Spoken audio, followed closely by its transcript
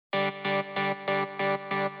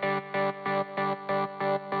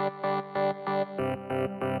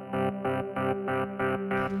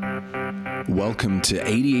Welcome to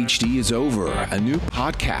ADHD is Over, a new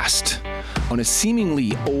podcast on a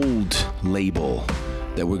seemingly old label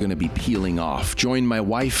that we're going to be peeling off. Join my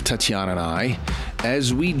wife, Tatiana, and I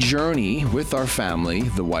as we journey with our family,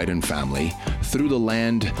 the Wyden family, through the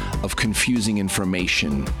land of confusing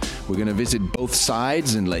information. We're going to visit both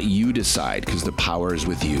sides and let you decide because the power is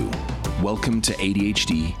with you. Welcome to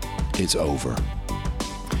ADHD is Over.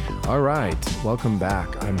 All right, welcome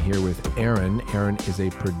back. I'm here with Aaron. Aaron is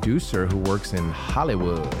a producer who works in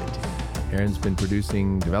Hollywood. Aaron's been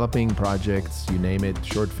producing, developing projects, you name it,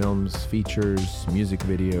 short films, features, music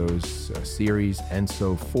videos, series, and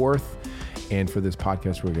so forth. And for this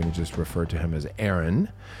podcast, we're going to just refer to him as Aaron.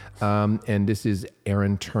 And this is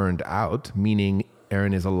Aaron Turned Out, meaning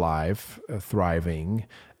Aaron is alive, thriving,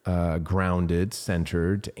 grounded,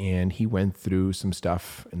 centered, and he went through some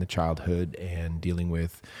stuff in the childhood and dealing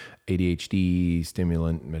with ADHD,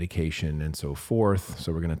 stimulant, medication, and so forth.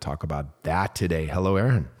 So we're going to talk about that today. Hello,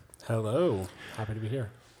 Aaron. Hello. Happy to be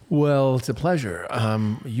here. Well, it's a pleasure.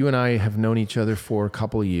 You and I have known each other for a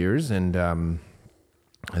couple of years, and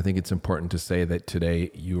I think it's important to say that today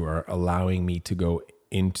you are allowing me to go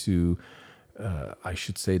into I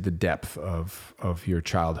should say the depth of your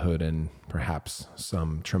childhood and perhaps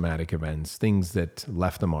some traumatic events, things that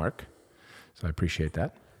left a mark. So I appreciate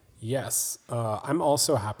that. Yes. I'm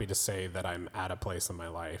also happy to say that I'm at a place in my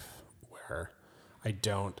life where I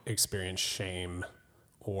don't experience shame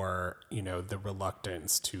or, the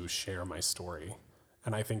reluctance to share my story.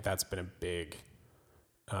 And I think that's been a big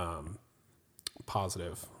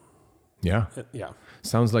positive. Yeah. Yeah.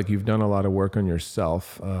 Sounds like you've done a lot of work on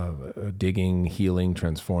yourself, digging, healing,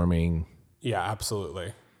 transforming. Yeah,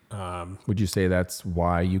 absolutely. Would you say that's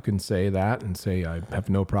why you can say that and say, I have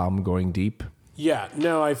no problem going deep? Yeah,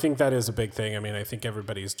 no, I think that is a big thing. I mean, I think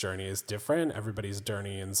everybody's journey is different. Everybody's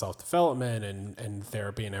journey in self-development and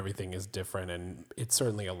therapy and everything is different. And it's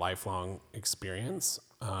certainly a lifelong experience.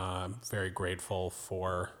 I'm very grateful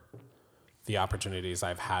for the opportunities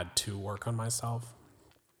I've had to work on myself.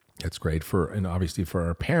 That's great. And obviously for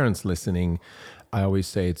our parents listening, I always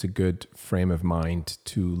say it's a good frame of mind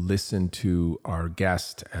to listen to our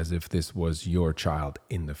guest as if this was your child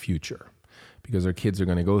in the future, because our kids are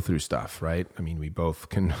going to go through stuff, right? I mean, we both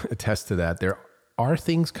can attest to that. There are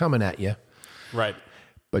things coming at you. Right.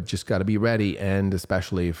 But just got to be ready. And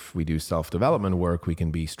especially if we do self-development work, we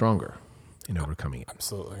can be stronger in overcoming it.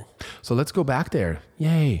 Absolutely. So let's go back there.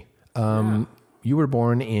 Yay. You were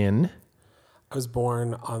born in... I was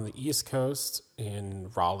born on the East Coast in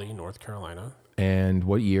Raleigh, North Carolina. And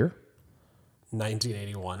what year?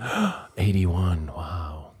 1981. 81.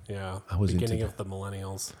 Wow. Yeah. I was beginning of the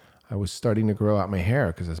millennials. I was starting to grow out my hair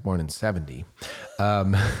because I was born in 70.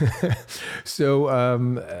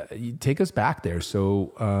 So you take us back there.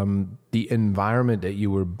 So the environment that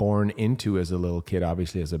you were born into as a little kid,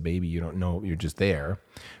 obviously as a baby, you don't know, you're just there.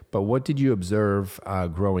 But what did you observe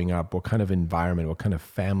growing up? What kind of environment, what kind of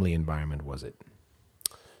family environment was it?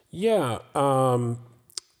 Yeah.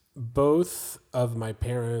 Both of my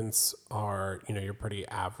parents are, your pretty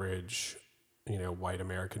average, white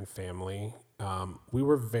American family. We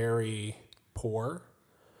were very poor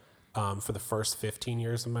for the first 15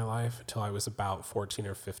 years of my life until I was about 14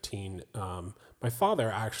 or 15. My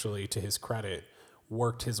father actually, to his credit,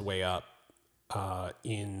 worked his way up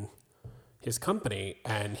in his company,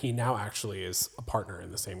 and he now actually is a partner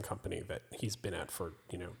in the same company that he's been at for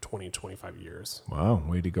 20, 25 years. Wow,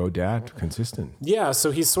 way to go, Dad. Consistent. Yeah, so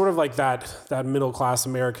he's sort of like that middle class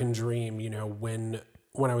American dream.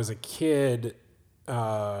 When I was a kid,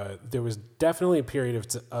 there was definitely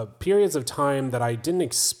periods of time that I didn't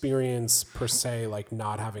experience per se, like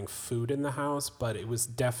not having food in the house, but it was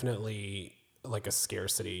definitely like a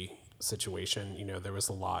scarcity situation. There was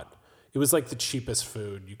a lot. It was like the cheapest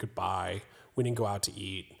food you could buy. We didn't go out to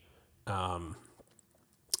eat. I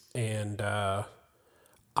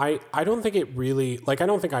don't think it really, I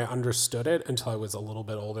don't think I understood it until I was a little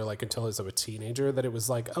bit older, until I was a teenager, that it was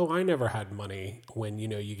like, oh, I never had money when,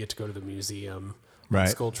 you get to go to the museum, right,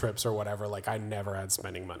 school trips or whatever. I never had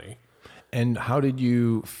spending money. And how did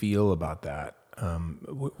you feel about that?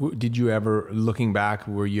 Did you ever, looking back,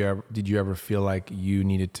 did you ever feel like you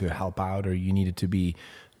needed to help out or you needed to be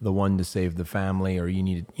the one to save the family, or you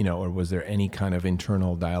needed, or was there any kind of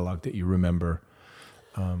internal dialogue that you remember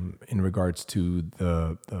in regards to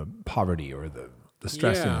the poverty or the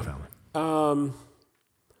stress in the family?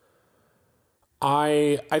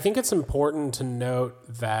 I think it's important to note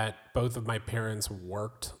that both of my parents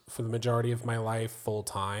worked for the majority of my life full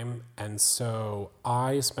time. And so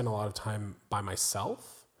I spent a lot of time by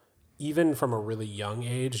myself, even from a really young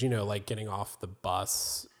age, getting off the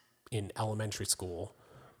bus in elementary school.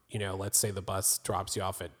 let's say the bus drops you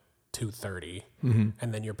off at 2:30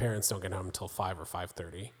 and then your parents don't get home until 5 or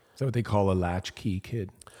 5:30. Is that what they call a latchkey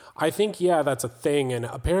kid? I think, yeah, that's a thing. And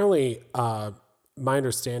apparently, my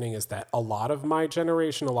understanding is that a lot of my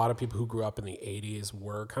generation, a lot of people who grew up in the 80s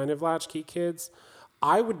were kind of latchkey kids.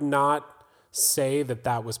 I would not say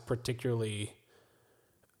that was particularly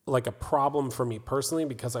like a problem for me personally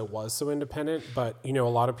because I was so independent, but a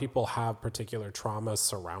lot of people have particular traumas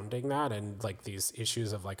surrounding that and like these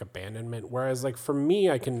issues of like abandonment. Whereas like for me,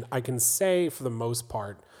 I can say for the most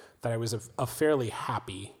part that I was a fairly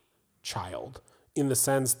happy child in the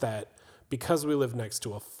sense that because we lived next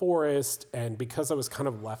to a forest and because I was kind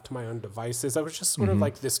of left to my own devices, I was just sort of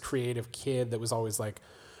like this creative kid that was always like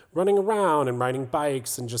running around and riding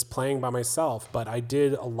bikes and just playing by myself. But I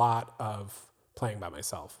did a lot of playing by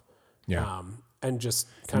myself. Yeah. And just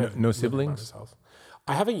kind of no siblings?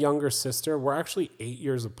 I have a younger sister. We're actually 8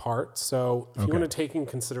 years apart. So if you want to take in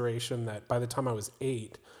consideration that by the time I was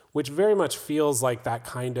 8, which very much feels like that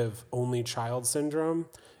kind of only child syndrome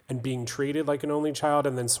and being treated like an only child.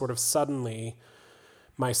 And then sort of suddenly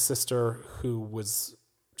my sister, who was,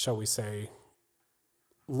 shall we say,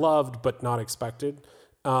 loved but not expected.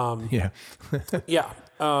 Yeah. Yeah.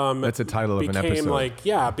 That's a title of an episode.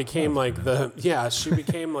 She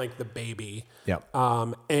became like the baby. Yeah.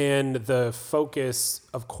 And the focus,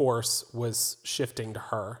 of course, was shifting to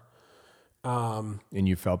her. And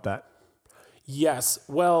you felt that? Yes.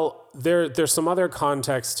 Well, there's some other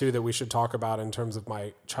context too that we should talk about in terms of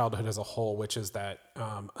my childhood as a whole, which is that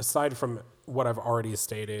aside from what I've already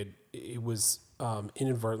stated, it was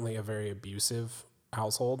inadvertently a very abusive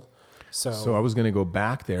household. So I was going to go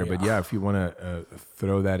back there, but yeah, if you want to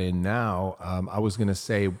throw that in now, I was going to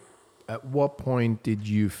say, at what point did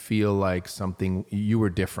you feel like you were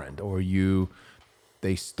different, or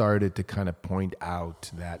they started to kind of point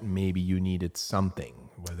out that maybe you needed something,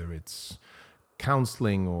 whether it's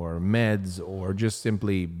counseling or meds or just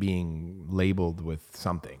simply being labeled with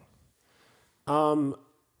something?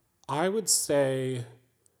 I would say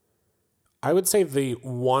the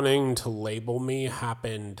wanting to label me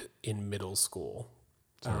happened in middle school.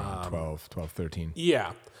 So around 12, 13.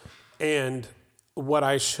 Yeah. And what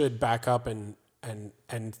I should back up and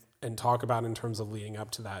talk about in terms of leading up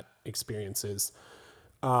to that experience is,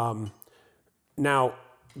 now,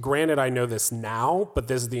 granted, I know this now, but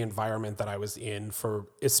this is the environment that I was in for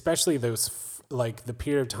especially the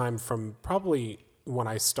period of time from probably when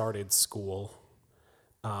I started school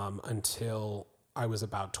until I was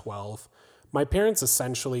about 12. My parents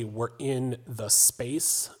essentially were in the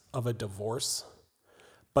space of a divorce,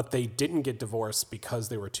 but they didn't get divorced because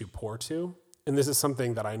they were too poor to. And this is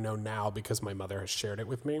something that I know now because my mother has shared it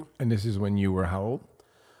with me. And this is when you were how old?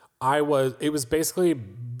 It was basically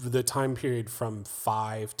the time period from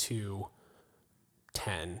 5 to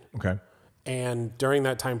 10. Okay. And during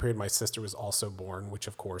that time period, my sister was also born, which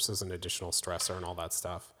of course is an additional stressor and all that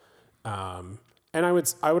stuff. And I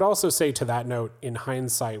would also say to that note, in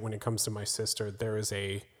hindsight, when it comes to my sister, there is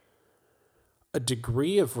a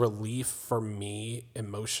degree of relief for me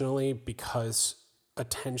emotionally because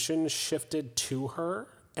attention shifted to her.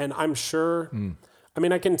 And I'm sure, I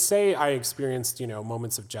mean, I can say I experienced,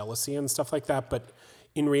 moments of jealousy and stuff like that. But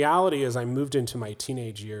in reality, as I moved into my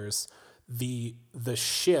teenage years, the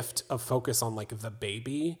shift of focus on like the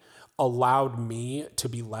baby allowed me to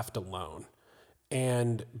be left alone.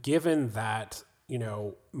 And given that,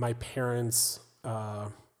 my parents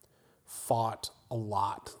fought a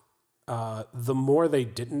lot. The more they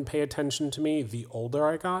didn't pay attention to me, the older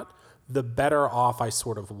I got, the better off I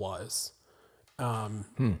sort of was.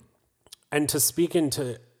 And to speak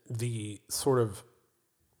into the sort of,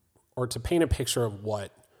 or to paint a picture of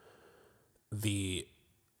what the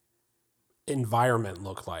environment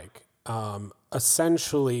looked like,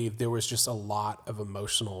 essentially there was just a lot of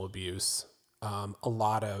emotional abuse. A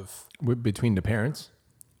lot of between the parents,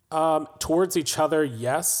 towards each other,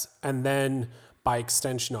 yes, and then by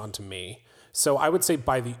extension onto me. So I would say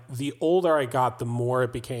by the older I got, the more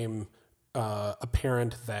it became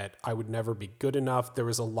apparent that I would never be good enough. There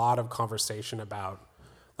was a lot of conversation about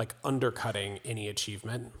like undercutting any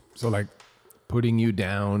achievement. So like putting you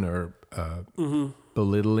down or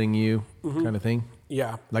belittling you, kind of thing.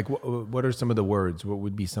 Yeah. Like what are some of the words? What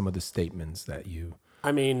would be some of the statements that you?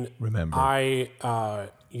 I mean, remember,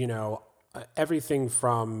 everything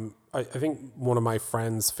from, I think one of my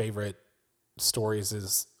friend's favorite stories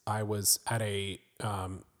is I was at an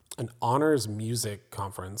honors music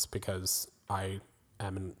conference because I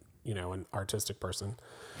am an artistic person.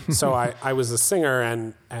 So I was a singer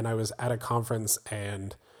and I was at a conference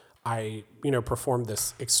and I, performed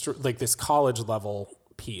this this college level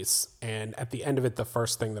piece. And at the end of it, the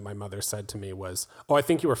first thing that my mother said to me was, "Oh, I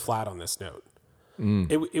think you were flat on this note."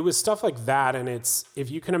 It was stuff like that. And it's,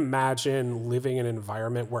 if you can imagine living in an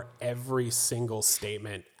environment where every single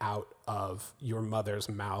statement out of your mother's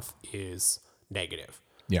mouth is negative,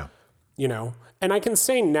 Yeah. you know, and I can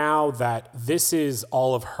say now that this is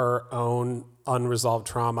all of her own unresolved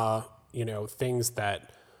trauma, you know, things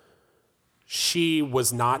that she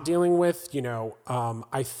was not dealing with, you know.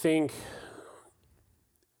 I think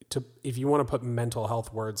if you want to put mental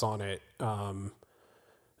health words on it,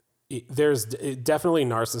 there's definitely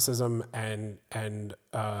narcissism and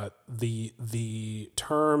the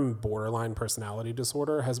term borderline personality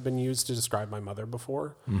disorder has been used to describe my mother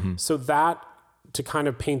before. So that, to kind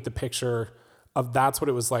of paint the picture of that's what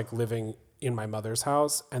it was like living in my mother's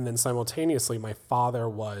house. And then simultaneously, my father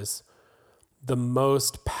was the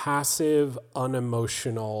most passive,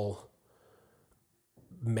 unemotional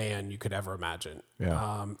man you could ever imagine.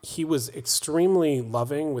 Yeah. He was extremely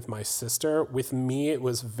loving with my sister. With me, it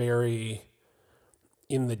was very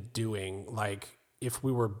in the doing. Like, if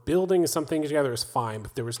we were building something together, it was fine,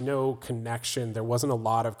 but there was no connection. There wasn't a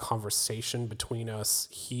lot of conversation between us.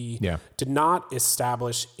 He did not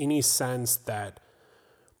establish any sense that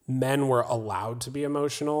men were allowed to be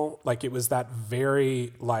emotional. Like, it was that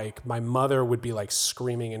very, like, my mother would be like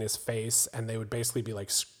screaming in his face and they would basically be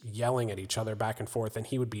like yelling at each other back and forth. And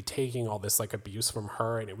he would be taking all this like abuse from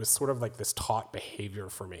her. And it was sort of like this taught behavior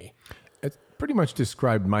for me. It pretty much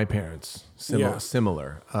described my parents,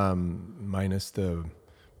 similar, minus the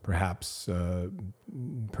perhaps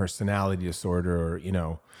personality disorder, or, you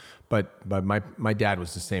know, but my dad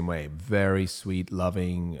was the same way. Very sweet,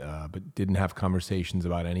 loving, but didn't have conversations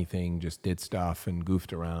about anything. Just did stuff and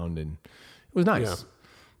goofed around, and it was nice. Yeah.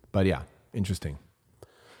 But yeah, interesting.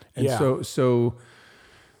 And so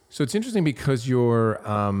it's interesting because your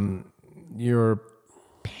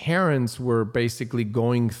parents were basically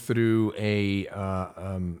going through a.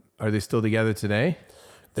 Are they still together today?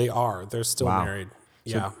 They are. They're still married.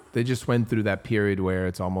 So they just went through that period where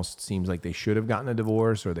it almost seems like they should have gotten a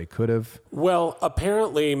divorce, or they could have. Well,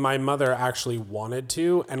 apparently my mother actually wanted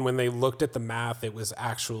to. And when they looked at the math, it was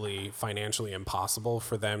actually financially impossible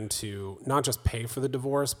for them to not just pay for the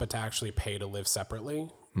divorce, but to actually pay to live separately.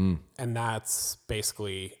 And that's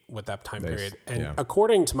basically what that time period. And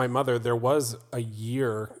according to my mother, there was a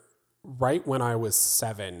year right when I was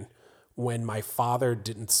 7 when my father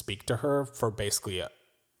didn't speak to her for basically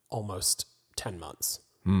almost 10 months.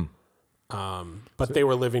 But they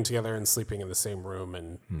were living together and sleeping in the same room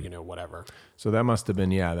and, you know, whatever. So that must have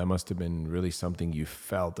been really something you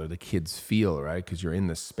felt, or the kids feel, right? Because you're in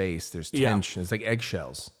the space, there's tension. It's like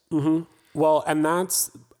eggshells. Mm-hmm. Well, and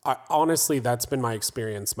honestly, that's been my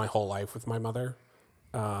experience my whole life with my mother.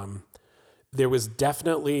 There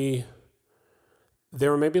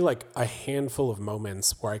were maybe like a handful of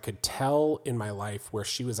moments where I could tell in my life where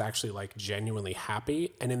she was actually like genuinely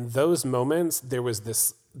happy. And in those moments, there was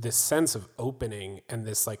this sense of opening and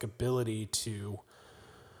this like ability to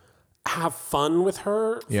have fun with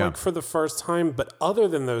her like for the first time. But other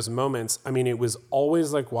than those moments, I mean, it was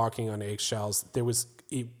always like walking on eggshells.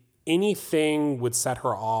 Anything would set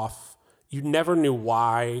her off. You never knew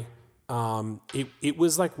why. It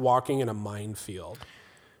was like walking in a minefield.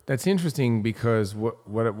 That's interesting, because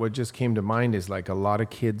what just came to mind is like a lot of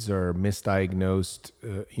kids are misdiagnosed,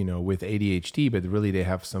 with ADHD, but really they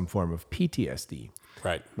have some form of PTSD.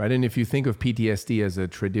 Right. And if you think of PTSD as a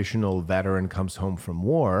traditional veteran comes home from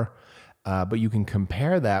war, but you can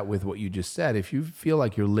compare that with what you just said. If you feel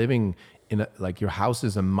like you're living like your house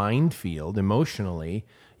is a minefield emotionally,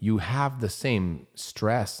 you have the same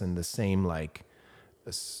stress and the same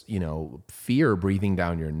fear breathing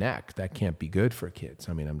down your neck. That can't be good for kids.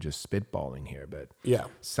 I mean, I'm just spitballing here, but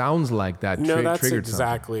sounds like that that's triggered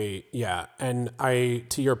exactly something. Yeah. And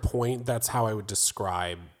to your point, that's how I would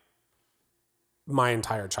describe my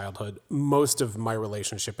entire childhood. Most of my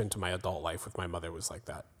relationship into my adult life with my mother was like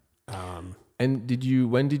that. And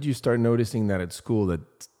when did you start noticing that at school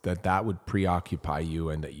that would preoccupy you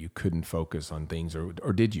and that you couldn't focus on things, or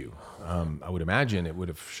did you? I would imagine it would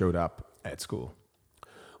have showed up at school.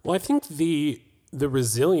 Well, I think the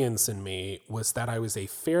resilience in me was that I was a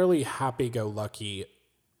fairly happy-go-lucky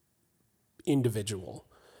individual,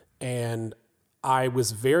 and I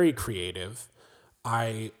was very creative.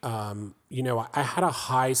 I had a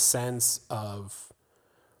high sense of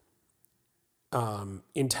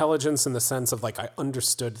intelligence in the sense of like I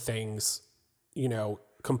understood things,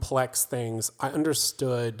 complex things. I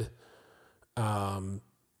understood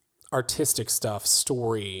artistic stuff,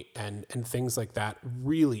 story, and things like that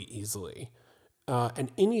really easily.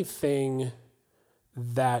 And anything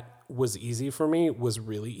that was easy for me was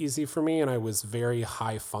really easy for me. And I was very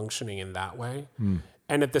high functioning in that way.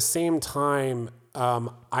 And at the same time,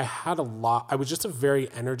 I was just a very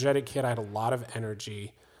energetic kid. I had a lot of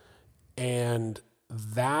energy. And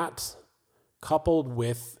that coupled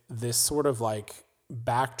with this sort of like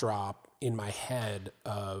backdrop in my head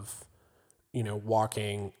of,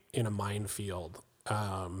 walking in a minefield,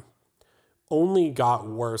 only got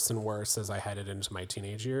worse and worse as I headed into my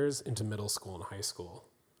teenage years, into middle school and high school.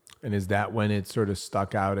 And is that when it sort of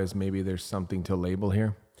stuck out as maybe there's something to label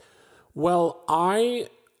here? Well, I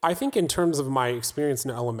think in terms of my experience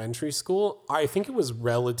in elementary school, I think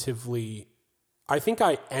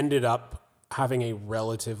I ended up having a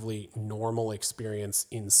relatively normal experience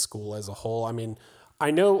in school as a whole. I mean,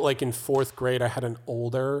 I know like in 4th grade, I had an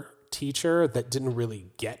older teacher that didn't really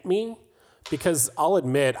get me, because I'll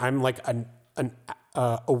admit I'm like I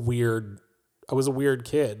was a weird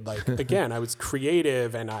kid. Like, again, I was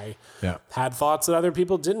creative and I had thoughts that other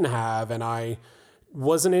people didn't have. And I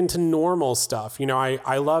wasn't into normal stuff.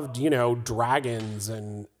 I loved, dragons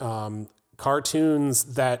and,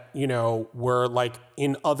 cartoons that, were like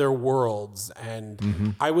in other worlds.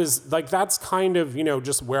 And I was like, that's kind of,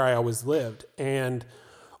 just where I always lived. And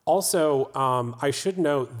also, I should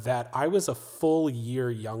note that I was a full year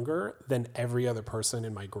younger than every other person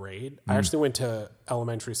in my grade. I actually went to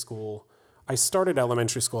elementary school. I started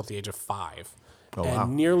elementary school at the age of 5. Oh, and wow.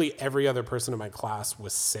 nearly every other person in my class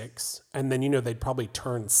was 6. And then, they'd probably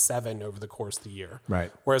turn 7 over the course of the year.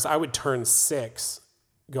 Right. Whereas I would turn 6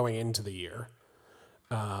 going into the year.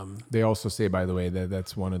 They also say, by the way, that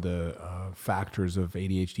that's one of the factors of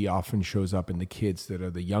ADHD often shows up in the kids that are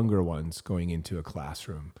the younger ones going into a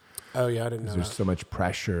classroom. Oh, yeah, I didn't know There's that. so much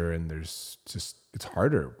pressure and it's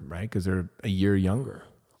harder, right? Because they're a year younger.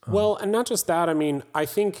 Well, and not just that. I mean, I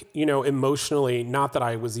think, emotionally, not that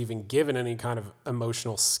I was even given any kind of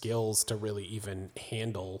emotional skills to really even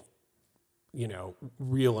handle,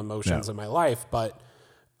 real emotions in my life. But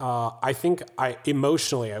I think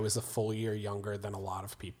emotionally, I was a full year younger than a lot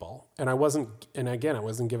of people. And I wasn't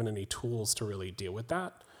given any tools to really deal with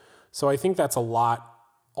that. So I think that's a lot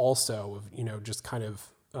also of, just kind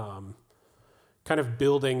of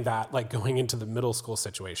building that, like going into the middle school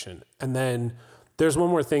situation. And then there's one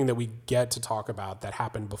more thing that we get to talk about that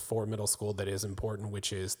happened before middle school that is important,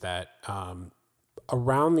 which is that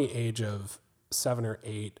around the age of 7 or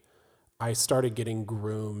 8, I started getting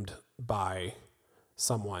groomed by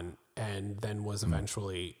someone and then was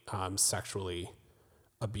eventually sexually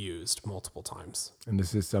abused multiple times. And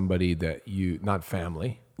this is somebody that not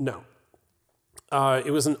family. No.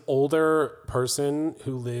 It was an older person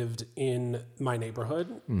who lived in my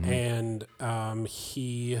neighborhood, and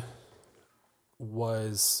he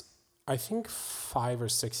was, I think, 5 or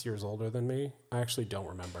 6 years older than me. I actually don't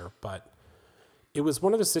remember, but it was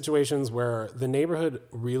one of the situations where the neighborhood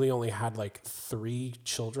really only had like 3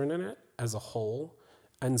 children in it as a whole.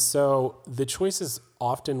 And so the choices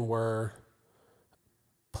often were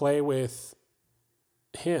play with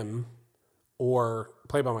him or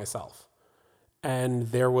play by myself. And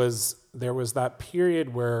there was that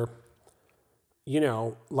period where,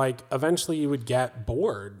 like eventually you would get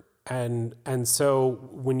bored. And so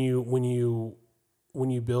when you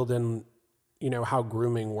build in, how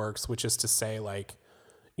grooming works, which is to say like,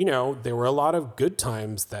 there were a lot of good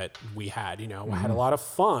times that we had, I had a lot of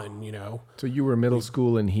fun, So you were middle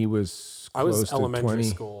school and he was I was close to elementary 20,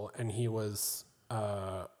 school and he was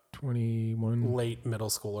 21. late middle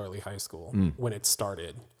school, early high school when it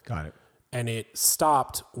started. Got it. And it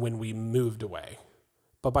stopped when we moved away.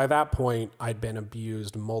 But by that point, I'd been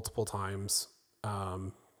abused multiple times,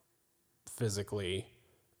 physically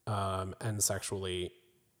and sexually.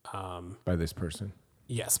 By this person.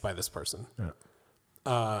 Yes, by this person.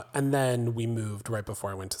 Yeah. And then we moved right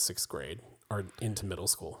before I went to 6th grade or into middle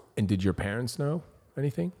school. And did your parents know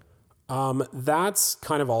anything? That's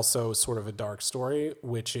kind of also sort of a dark story,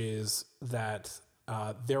 which is that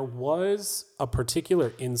there was a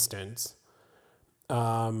particular instance.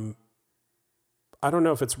 I don't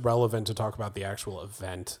know if it's relevant to talk about the actual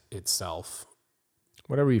event itself.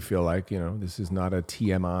 Whatever you feel like, this is not a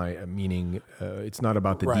TMI, meaning it's not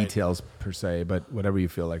about the details per se, but whatever you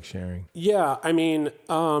feel like sharing. Yeah, I mean,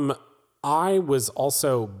 I was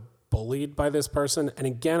also bullied by this person. And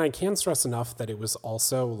again, I can't stress enough that it was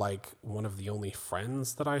also like one of the only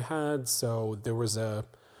friends that I had. So there was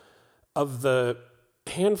of the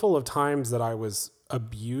handful of times that I was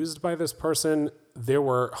abused by this person, there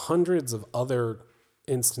were hundreds of other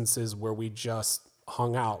instances where we just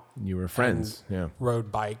hung out. You were friends, yeah.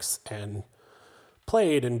 Rode bikes and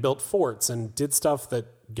played and built forts and did stuff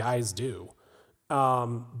that guys do.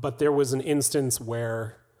 But there was an instance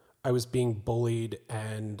where I was being bullied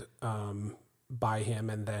and by him,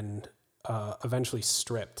 and then eventually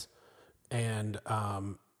stripped. And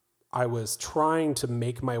I was trying to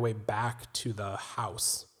make my way back to the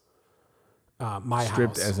house. My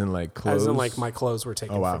Stripped house. as in like clothes? As in like my clothes were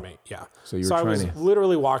taken from me. Yeah. So you were I was trying to...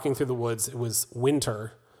 literally walking through the woods. It was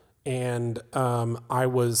winter, and I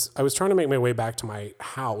was trying to make my way back to my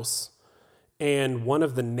house, and one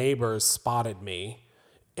of the neighbors spotted me.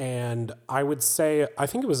 And I would say, I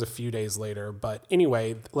think it was a few days later, but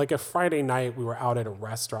anyway, like a Friday night, we were out at a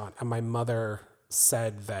restaurant, and my mother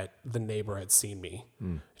said that the neighbor had seen me.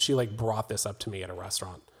 She like brought this up to me at a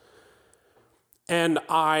restaurant. And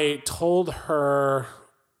I told her,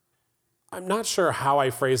 I'm not sure how I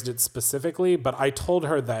phrased it specifically, but I told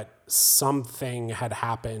her that something had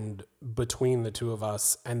happened between the two of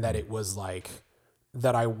us, and that it was like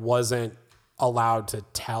that I wasn't allowed to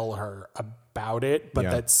tell her about it, but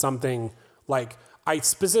that something, like, I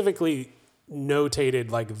specifically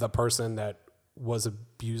notated like the person that was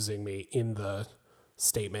abusing me in the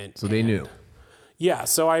statement. So they knew. Yeah.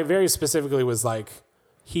 So I very specifically was like,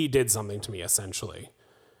 he did something to me, essentially.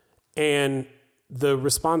 And the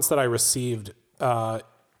response that I received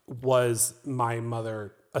was my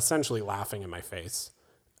mother essentially laughing in my face,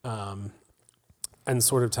 and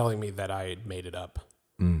sort of telling me that I had made it up.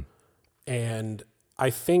 And I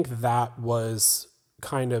think that was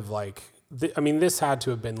kind of like, this had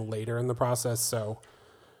to have been later in the process. So,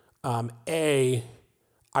 I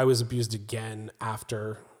was abused again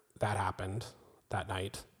after that happened that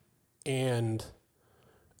night. And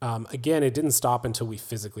again, it didn't stop until we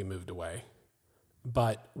physically moved away.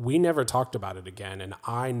 But we never talked about it again, and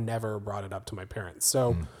I never brought it up to my parents.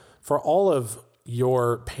 So for all of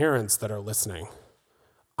your parents that are listening,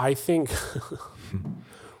 I think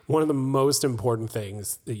one of the most important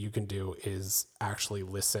things that you can do is actually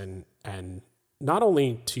listen, and not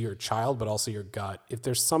only to your child, but also your gut. If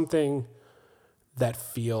there's something that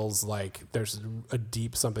feels like there's a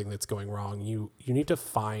deep something that's going wrong, you need to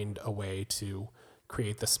find a way to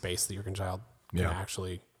create the space that your child can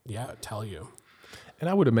actually tell you. And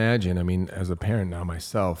I would imagine, as a parent now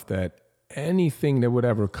myself, that anything that would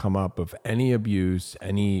ever come up of any abuse,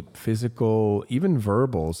 any physical, even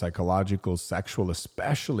verbal, psychological, sexual,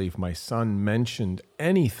 especially if my son mentioned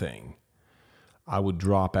anything, I would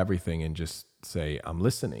drop everything and just say, I'm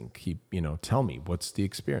listening. Tell me, what's the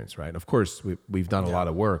experience, right? Of course, we've done a lot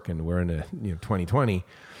of work, and we're in 2020.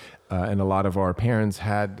 And a lot of our parents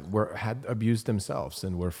had abused themselves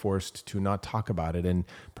and were forced to not talk about it. And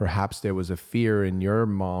perhaps there was a fear in your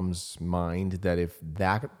mom's mind that if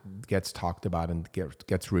that gets talked about and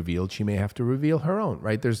gets revealed, she may have to reveal her own,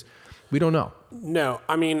 right? We don't know. No,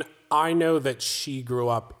 I know that she grew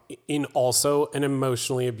up in also an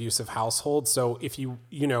emotionally abusive household. So if in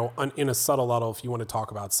a subtle level, if you want to talk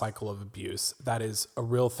about cycle of abuse, that is a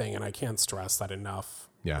real thing. And I can't stress that enough.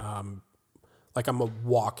 Yeah. Like, I'm a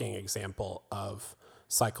walking example of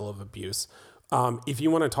cycle of abuse. If you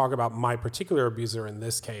want to talk about my particular abuser in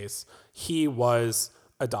this case, he was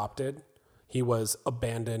adopted. He was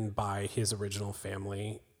abandoned by his original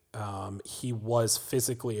family. He was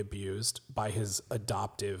physically abused by his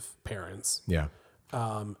adoptive parents. Yeah.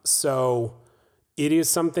 So it is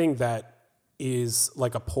something that is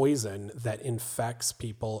like a poison that infects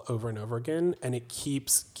people over and over again, and it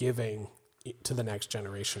keeps giving to the next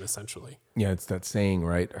generation, essentially. Yeah, it's that saying,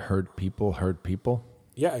 right? Hurt people hurt people.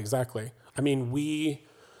 Yeah, exactly. I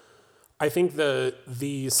think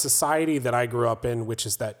the society that I grew up in, which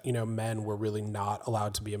is that, men were really not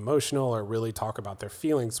allowed to be emotional or really talk about their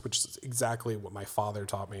feelings, which is exactly what my father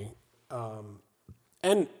taught me.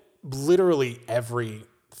 And literally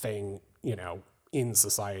everything, in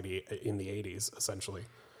society in the 80s, essentially.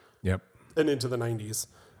 Yep. And into the 90s.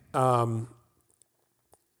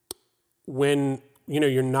 When,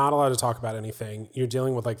 you're not allowed to talk about anything, you're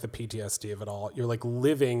dealing with like the PTSD of it all. You're like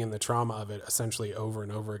living in the trauma of it essentially over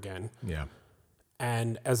and over again. Yeah.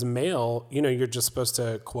 And as a male, you're just supposed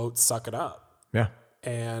to, quote, suck it up. Yeah.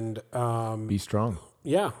 And be strong.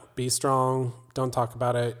 Yeah. Be strong. Don't talk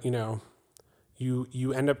about it.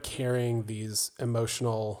 You end up carrying these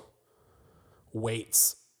emotional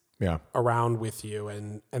weights around with you.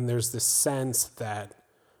 And there's this sense that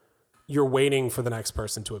you're waiting for the next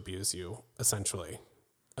person to abuse you, essentially.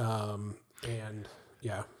 And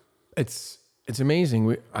yeah. It's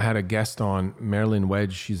amazing. I had a guest on, Marilyn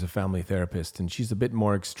Wedge. She's a family therapist, and she's a bit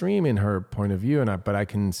more extreme in her point of view. But I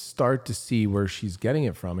can start to see where she's getting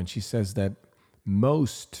it from. And she says that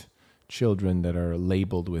most children that are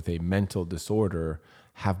labeled with a mental disorder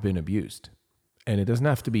have been abused. and it doesn't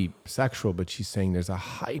have to be sexual, but she's saying there's a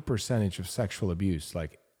high percentage of sexual abuse,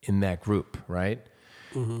 like in that group, right?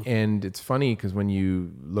 Mm-hmm. And it's funny because when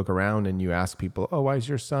you look around and you ask people, oh, why is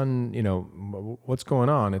your son, what's going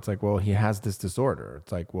on? It's like, well, he has this disorder.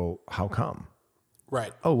 It's like, well, how come?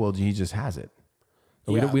 Right. Oh, well, he just has it.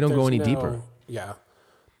 Yeah, we don't go any deeper. Yeah.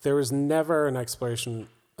 There was never an exploration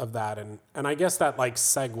of that. And I guess that like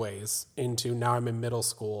segues into now I'm in middle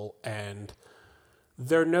school and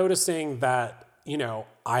they're noticing that,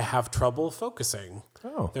 I have trouble focusing.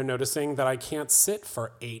 Oh. They're noticing that I can't sit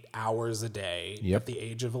for 8 hours a day Yep. at the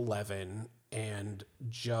age of 11 and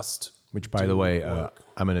just. Which, by the way,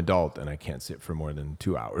 I'm an adult and I can't sit for more than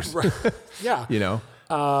 2 hours. Right. Yeah.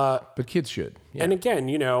 But kids should. Yeah. And again,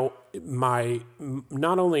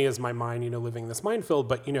 not only is my mind, living this minefield,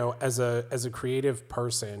 but, as a creative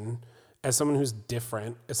person, as someone who's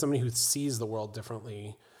different, as somebody who sees the world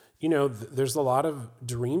differently, there's a lot of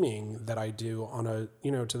dreaming that I do on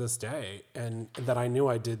to this day, and that I knew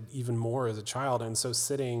I did even more as a child. And so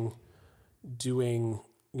sitting, doing,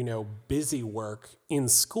 busy work in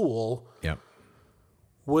school yeah.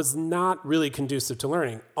 was not really conducive to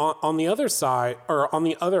learning. On the other side, or on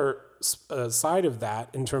the other side of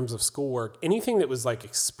that, in terms of schoolwork, anything that was like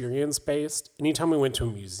experience-based, anytime we went to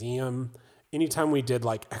a museum, anytime we did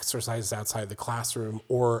like exercises outside the classroom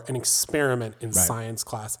or an experiment in science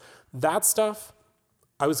class, that stuff,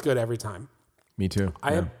 I was good every time. Me too.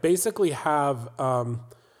 I basically have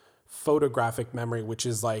photographic memory, which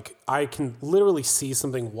is like I can literally see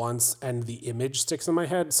something once and the image sticks in my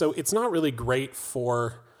head. So it's not really great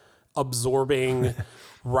for absorbing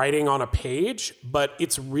writing on a page, but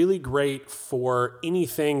it's really great for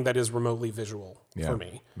anything that is remotely visual for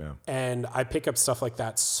me. Yeah. And I pick up stuff like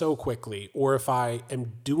that so quickly. Or if I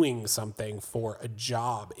am doing something for a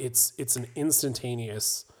job, it's an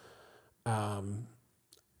instantaneous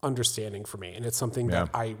understanding for me. And it's something that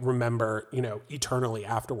I remember, eternally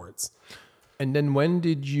afterwards. And then when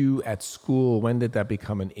did that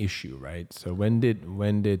become an issue, right? So when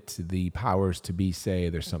did the powers to be say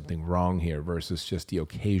there's something wrong here versus just the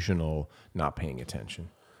occasional not paying attention?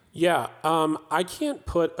 Yeah, I can't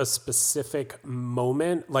put a specific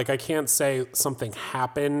moment. Like I can't say something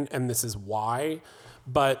happened and this is why,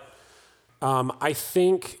 but I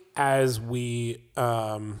think as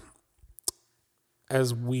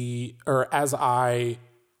I,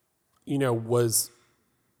 was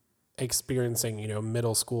experiencing,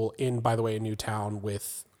 middle school in, by the way, a new town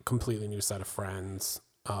with completely new set of friends,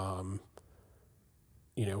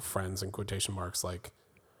 friends in quotation marks, like,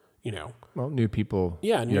 well, new people.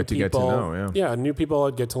 Yeah, new you had to people. Get to know. Yeah, new people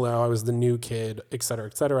I'd get to know. I was the new kid, et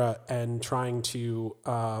cetera, and trying to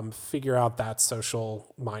figure out that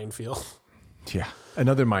social minefield. Yeah,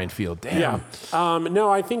 another minefield. Damn. Yeah.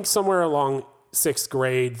 No, I think somewhere along 6th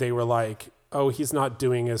grade, they were like, "Oh, he's not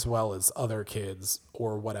doing as well as other kids,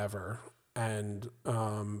 or whatever." And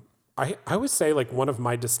I would say like one of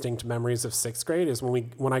my distinct memories of 6th grade is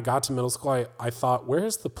when I got to middle school, I thought,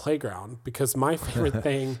 where's the playground? Because my favorite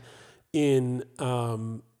thing in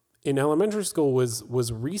elementary school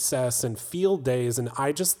was recess and field days. And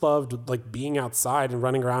I just loved like being outside and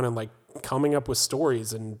running around and like coming up with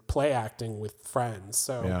stories and play acting with friends.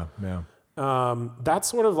 So that's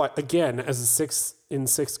sort of like, again, in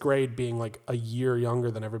 6th grade, being like a year younger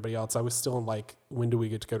than everybody else, I was still in like, when do we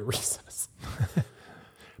get to go to recess?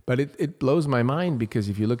 But it blows my mind because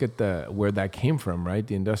if you look at where that came from, right?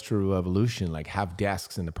 The Industrial Revolution, like have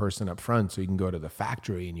desks and the person up front so you can go to the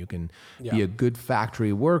factory and you can be a good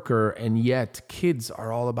factory worker. And yet kids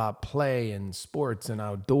are all about play and sports and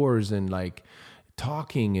outdoors and like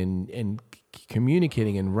talking and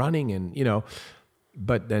communicating and running and,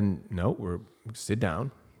 but then we're sit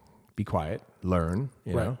down, be quiet, learn,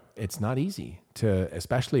 you know, it's not easy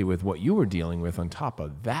especially with what you were dealing with on top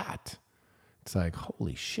of that. It's like,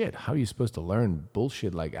 holy shit, how are you supposed to learn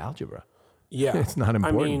bullshit like algebra? Yeah. It's not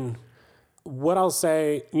important. I mean, what I'll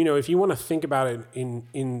say, if you want to think about it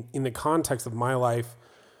in the context of my life,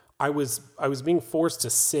 I was being forced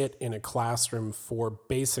to sit in a classroom for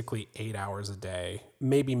basically 8 hours a day,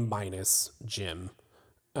 maybe minus gym.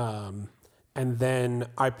 And then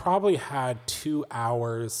I probably had 2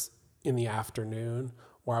 hours in the afternoon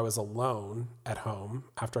where I was alone at home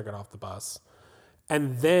after I got off the bus.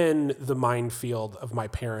 And then the minefield of my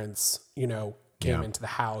parents, came into the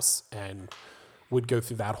house and would go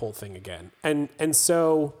through that whole thing again. And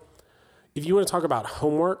so if you want to talk about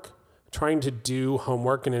homework, trying to do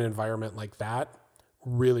homework in an environment like that,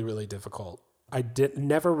 really, really difficult. I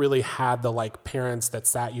never really had the like parents that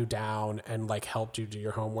sat you down and like helped you do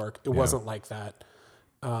your homework. It wasn't like that.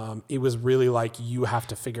 It was really like you have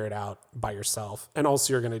to figure it out by yourself, and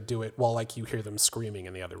also you're going to do it while like you hear them screaming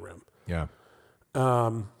in the other room. Yeah.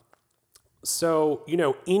 So,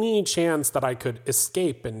 any chance that I could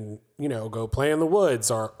escape and, go play in the woods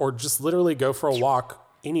or just literally go for a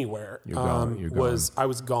walk anywhere, I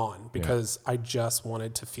was gone because I just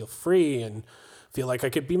wanted to feel free and feel like I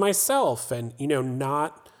could be myself and,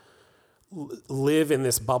 not live in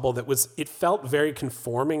this bubble it felt very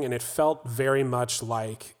conforming, and it felt very much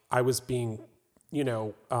like I was being,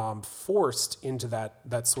 forced into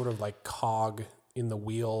that sort of like cog in the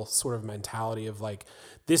wheel sort of mentality of like,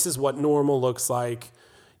 this is what normal looks like.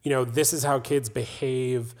 This is how kids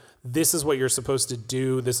behave. This is what you're supposed to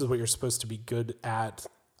do. This is what you're supposed to be good at.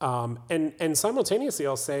 And simultaneously,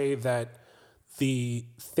 I'll say that the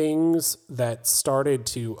things that started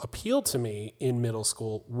to appeal to me in middle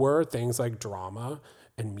school were things like drama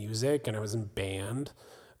and music. And I was in band,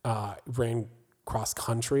 ran cross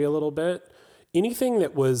country a little bit. Anything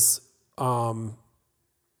that was,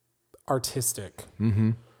 artistic,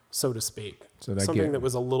 so to speak. So something that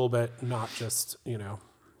was a little bit not just,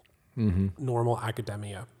 normal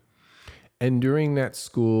academia. And during that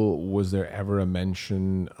school, was there ever a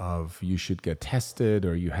mention of you should get tested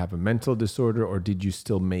or you have a mental disorder, or did you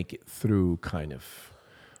still make it through kind of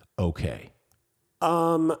okay?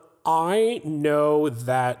 I know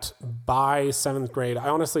that by 7th grade, I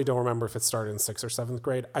honestly don't remember if it started in 6th or 7th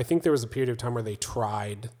grade. I think there was a period of time where they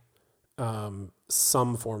tried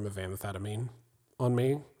some form of amphetamine on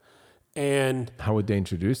me. And how would they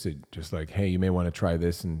introduce it? Just like, hey, you may want to try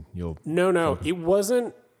this and you'll... No, it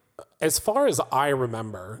wasn't, as far as I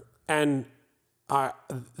remember, and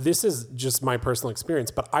this is just my personal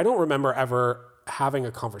experience, but I don't remember ever having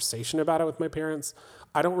a conversation about it with my parents.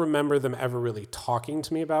 I don't remember them ever really talking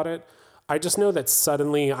to me about it. I just know that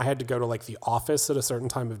suddenly I had to go to like the office at a certain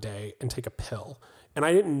time of day and take a pill. And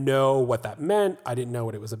I didn't know what that meant. I didn't know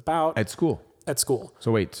what it was about. At school? At school.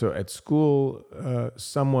 So wait, so at school,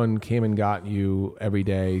 someone came and got you every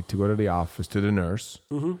day to go to the office, to the nurse,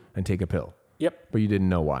 and take a pill? Yep. But you didn't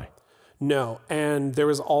know why? No. And there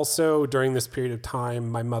was also, during this period of time,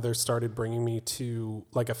 my mother started bringing me to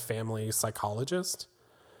like a family psychologist.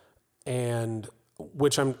 And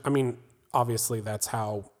which obviously that's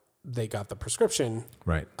how they got the prescription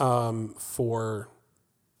right. For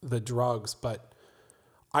the drugs. But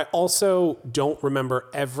I also don't remember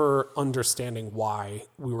ever understanding why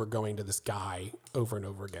we were going to this guy over and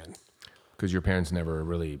over again. Because your parents never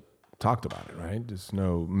really talked about it, right? There's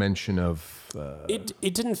no mention of... It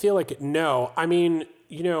didn't feel like it. No. I mean,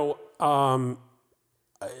 from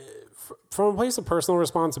a place of personal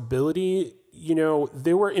responsibility,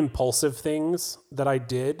 there were impulsive things that I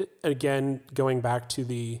did. Again, going back to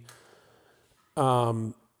the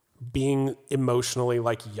being emotionally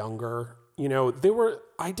like younger,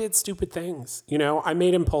 I did stupid things. I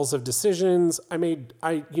made impulsive decisions. I made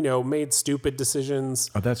stupid decisions.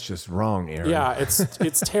 Oh, that's just wrong, Aaron. Yeah,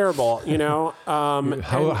 it's terrible.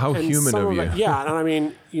 How human of you. Yeah, and I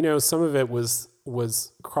mean, some of it was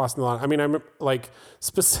crossing the line. I mean, I'm like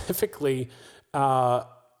specifically.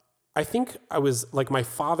 I think I was like, my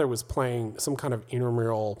father was playing some kind of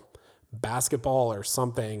intramural basketball or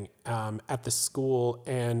something at the school,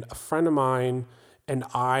 and a friend of mine and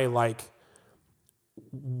I like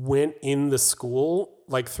went in the school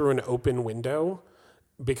like through an open window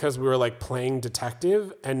because we were like playing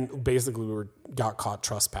detective, and basically got caught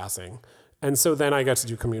trespassing. And so then I got to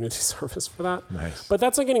do community service for that. Nice. But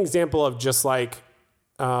that's like an example of just like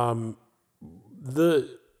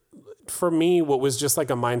for me, what was just like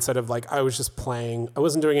a mindset of like, I was just playing. I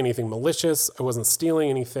wasn't doing anything malicious. I wasn't stealing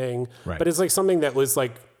anything. Right. But it's like something that was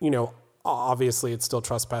like, obviously it's still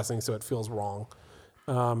trespassing, so it feels wrong.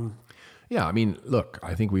 Yeah, I mean, look,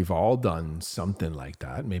 I think we've all done something like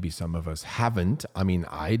that. Maybe some of us haven't. I mean,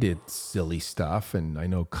 I did silly stuff, and I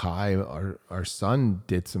know Kai, our son,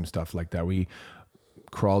 did some stuff like that. We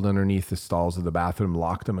crawled underneath the stalls of the bathroom,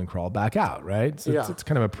 locked them, and crawled back out, right? So yeah. it's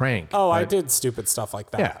kind of a prank. Oh, I did stupid stuff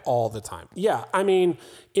like that all the time. Yeah, I mean,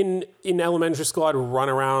 in elementary school, I'd run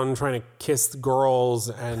around trying to kiss girls,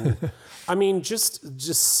 and I mean, just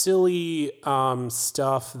silly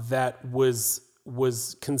stuff that was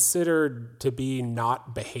considered to be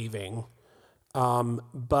not behaving.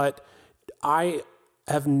 But I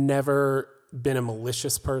have never been a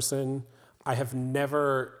malicious person. I have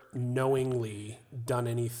never knowingly done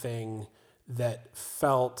anything that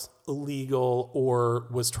felt illegal or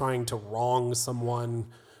was trying to wrong someone.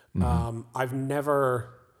 Mm-hmm. I've never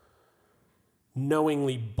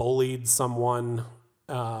knowingly bullied someone.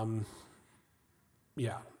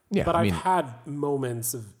 Yeah. But I've had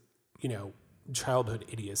moments of, childhood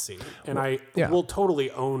idiocy. And I will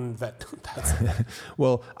totally own that.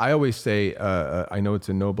 Well, I always say, I know it's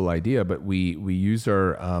a noble idea, but we use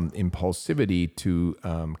our impulsivity to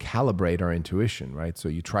calibrate our intuition, right? So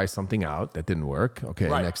you try something out that didn't work. Okay,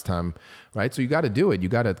 Right. next time, right? So you got to do it. You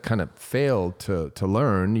got to kind of fail to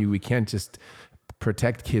learn. We can't just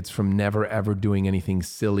protect kids from never ever doing anything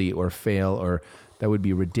silly or fail, or that would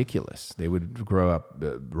be ridiculous. They would grow up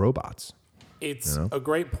robots. It's a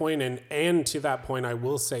great point. And to that point, I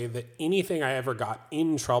will say that anything I ever got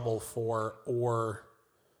in trouble for, or,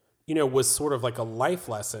 was sort of like a life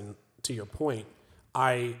lesson, to your point,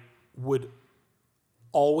 I would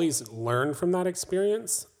always learn from that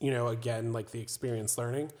experience, again, like the experience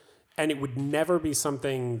learning, and it would never be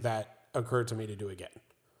something that occurred to me to do again.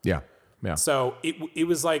 Yeah. Yeah. So it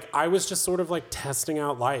was like I was just sort of like testing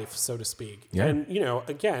out life, so to speak. Yeah. And,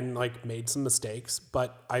 again, like made some mistakes,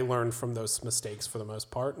 but I learned from those mistakes for the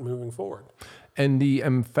most part moving forward. And the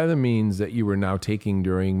amphetamines that you were now taking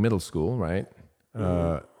during middle school, right?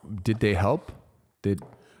 Did they help?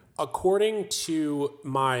 According to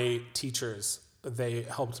my teachers, they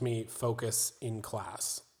helped me focus in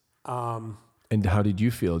class. And how did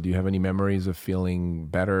you feel? Do you have any memories of feeling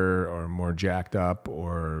better or more jacked up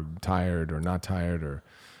or tired or not tired? Or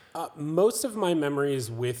most of my memories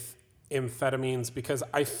with amphetamines, because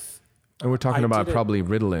and we're talking about probably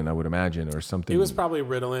Ritalin, I would imagine, or something. It was probably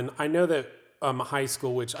Ritalin. I know that high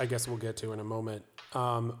school, which I guess we'll get to in a moment,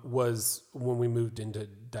 was when we moved into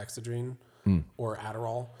Dexedrine or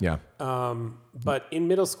Adderall. Yeah. But in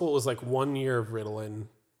middle school, it was like 1 year of Ritalin.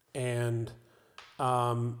 And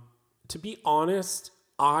to be honest,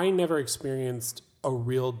 I never experienced a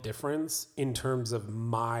real difference in terms of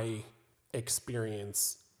my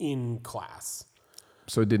experience in class.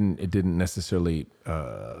 So it didn't necessarily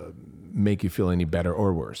make you feel any better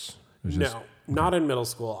or worse? It was just, No, not in middle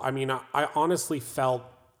school. I mean, I honestly felt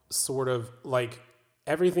sort of like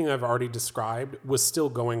everything I've already described was still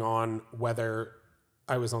going on whether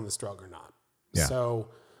I was on this drug or not. Yeah. So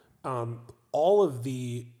all of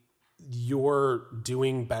you're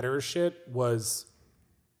doing better shit was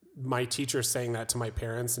my teacher saying that to my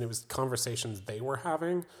parents, and it was conversations they were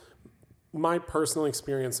having. My personal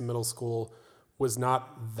experience in middle school was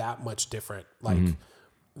not that much different. Like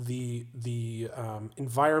the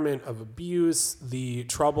environment of abuse, the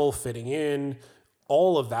trouble fitting in,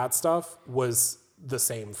 all of that stuff was the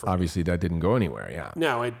same for me. Obviously that didn't go anywhere. Yeah.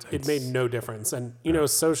 No, it made no difference. And,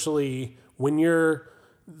 socially, when you're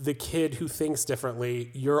the kid who thinks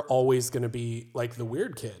differently, you're always going to be like the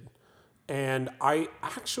weird kid. And I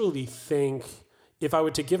actually think, if I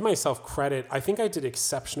were to give myself credit, I think I did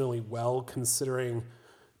exceptionally well considering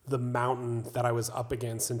the mountain that I was up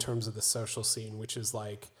against in terms of the social scene, which is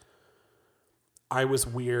like, I was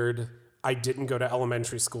weird. I didn't go to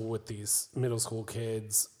elementary school with these middle school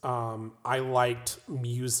kids. I liked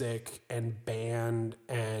music and band,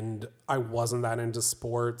 and I wasn't that into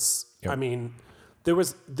sports. Yep. I mean, there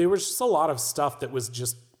was just a lot of stuff that was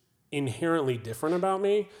just inherently different about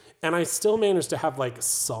me. And I still managed to have like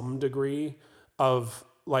some degree of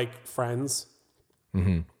like friends.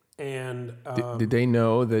 Mm-hmm. And did they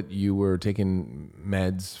know that you were taking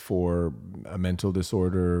meds for a mental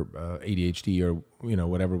disorder, ADHD, or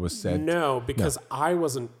whatever was said? No, because I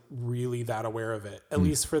wasn't really that aware of it, at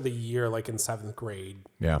least for the year, like in 7th grade,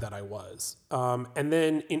 that I was. And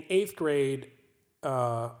then in 8th grade,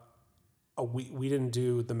 we didn't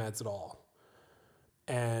do the meds at all.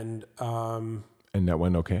 And that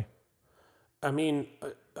went okay? I mean,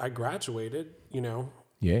 I graduated,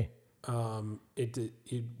 Yay.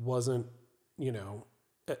 It wasn't,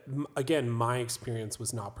 again, my experience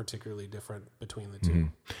was not particularly different between the two. Mm-hmm.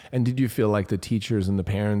 And did you feel like the teachers and the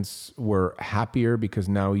parents were happier because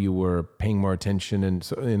now you were paying more attention? And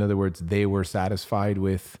so, in other words, they were satisfied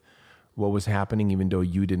with what was happening, even though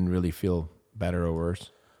you didn't really feel better or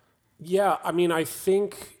worse? Yeah. I mean, I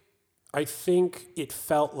think it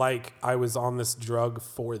felt like I was on this drug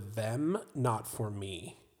for them, not for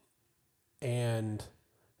me. And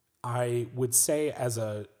I would say as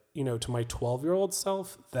to my 12-year-old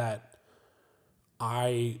self that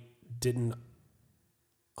I didn't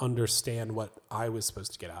understand what I was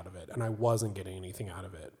supposed to get out of it. And I wasn't getting anything out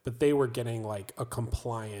of it, but they were getting like a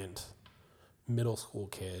compliant middle school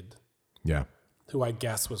kid. Yeah. Who I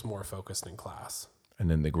guess was more focused in class. And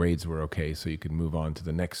then the grades were okay, so you could move on to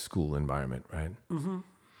the next school environment, right? Mm-hmm.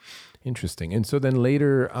 Interesting. And so then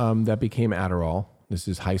later that became Adderall. This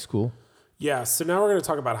is high school. Yeah, so now we're going to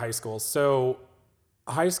talk about high school. So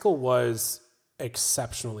high school was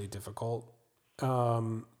exceptionally difficult.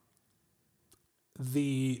 The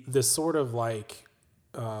sort of like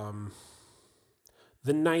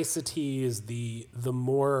the niceties, the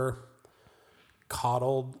more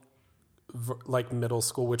coddled, like middle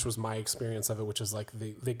school, which was my experience of it, which is like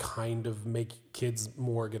they kind of make kids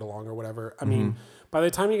more get along or whatever. I mean, by the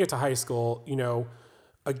time you get to high school, you know,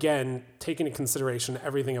 again, take into consideration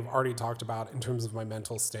everything I've already talked about in terms of my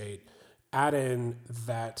mental state, add in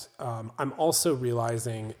that I'm also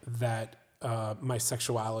realizing that my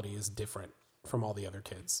sexuality is different from all the other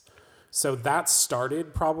kids. So that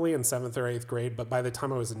started probably in 7th or 8th grade, but by the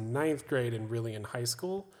time I was in 9th grade and really in high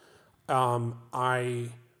school, I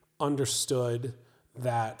understood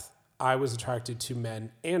that I was attracted to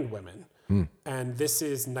men and women. And this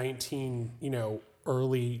is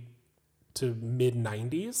early to mid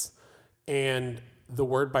 90s. And the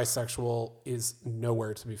word bisexual is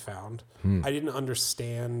nowhere to be found. I didn't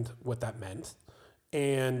understand what that meant.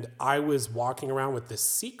 And I was walking around with this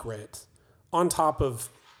secret on top of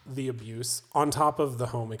the abuse, on top of the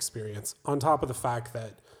home experience, on top of the fact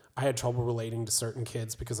that I had trouble relating to certain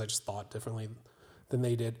kids because I just thought differently than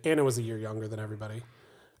they did. And I was a year younger than everybody.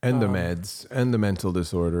 And the meds and the mental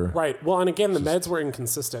disorder. Right. Well, and again, the meds were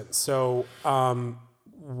inconsistent. So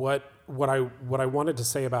what I wanted to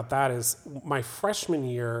say about that is my freshman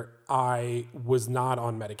year, I was not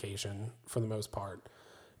on medication for the most part.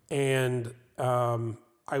 And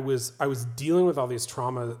I was dealing with all these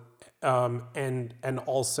trauma and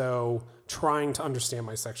also trying to understand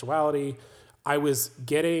my sexuality. I was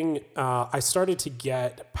getting, I started to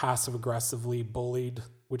get passive aggressively bullied,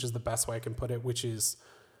 which is the best way I can put it, which is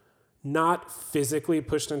not physically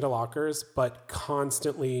pushed into lockers, but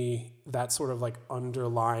constantly that sort of like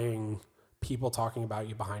underlying people talking about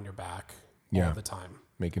you behind your back all the time.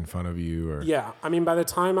 Making fun of you or... Yeah. I mean, by the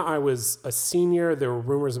time I was a senior, there were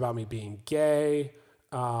rumors about me being gay.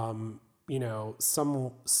 You know,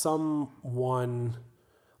 someone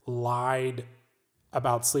lied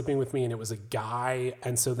about sleeping with me and it was a guy.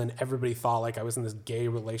 And so then everybody thought like I was in this gay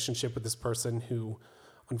relationship with this person who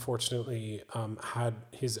unfortunately had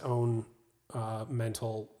his own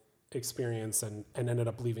mental experience and ended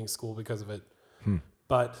up leaving school because of it.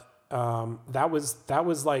 But that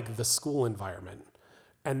was like the school environment.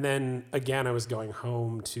 And then again, I was going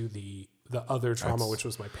home to the other trauma, which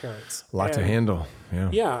was my parents. A lot to handle. Yeah.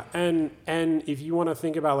 Yeah. And if you want to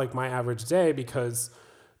think about like my average day, because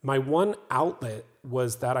my one outlet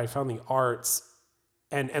was that I found the arts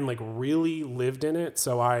and like really lived in it.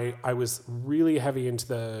 So I was really heavy into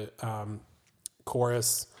the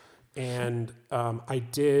chorus and I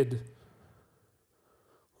did,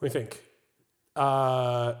 let me think,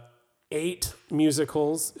 8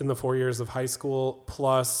 musicals in the 4 years of high school,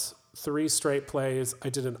 plus 3 straight plays. I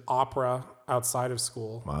did an opera outside of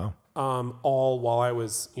school. Wow. All while I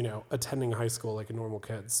was, attending high school like a normal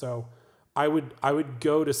kid. So I would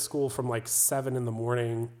go to school from like 7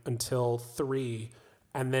 a.m. until 3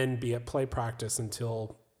 and then be at play practice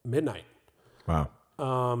until midnight. Wow.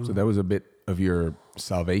 So that was a bit of your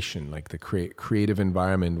salvation, like the creative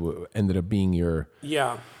environment ended up being your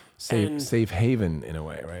safe haven in a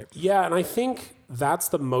way, right? Yeah, and I think that's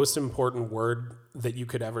the most important word that you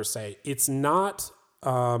could ever say. It's not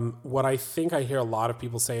what I think I hear a lot of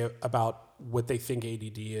people say about what they think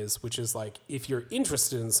ADD is, which is like, if you're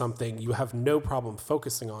interested in something, you have no problem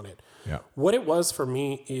focusing on it. Yeah. What it was for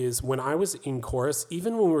me is when I was in chorus,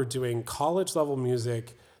 even when we were doing college level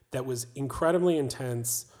music that was incredibly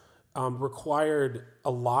intense, required a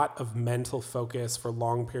lot of mental focus for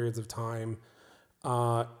long periods of time,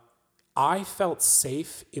 I felt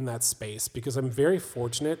safe in that space because I'm very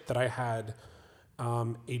fortunate that I had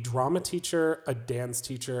a drama teacher, a dance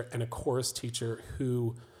teacher, and a chorus teacher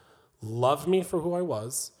who loved me for who I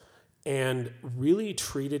was and really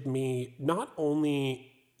treated me not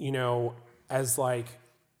only, as like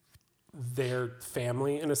their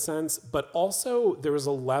family in a sense, but also there was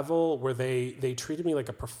a level where they treated me like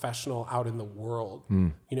a professional out in the world,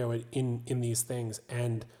 in these things.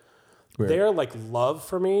 And their like love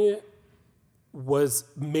for me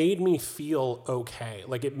made me feel okay.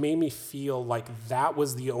 Like it made me feel like that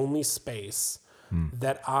was the only space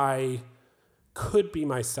that I could be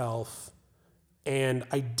myself and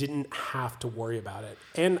I didn't have to worry about it.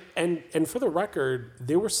 And for the record,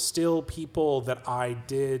 there were still people that I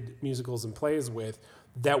did musicals and plays with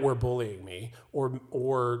that were bullying me or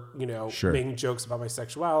making jokes about my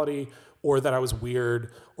sexuality or that I was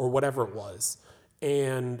weird or whatever it was.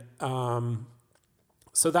 And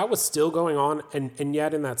so that was still going on. And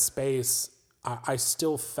yet in that space, I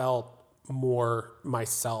still felt more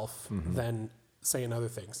myself than, say, in other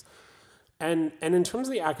things. And in terms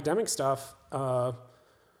of the academic stuff, I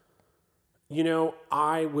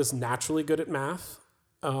was naturally good at math.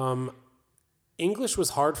 English was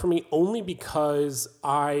hard for me only because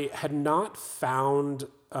I had not found,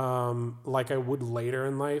 like I would later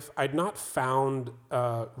in life, I'd not found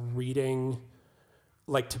reading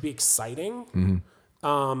like to be exciting.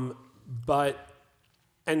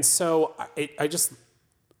 And so I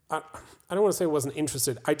don't want to say I wasn't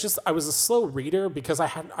interested. I was a slow reader because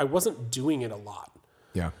I wasn't doing it a lot.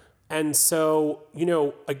 Yeah. And so,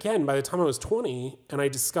 again, by the time I was 20 and I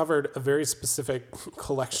discovered a very specific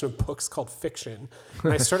collection of books called fiction,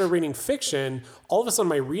 and I started reading fiction, all of a sudden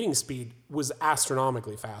my reading speed was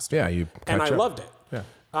astronomically faster. Yeah, and I loved it. Yeah.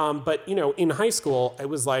 But, in high school, it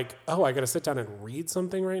was like, oh, I got to sit down and read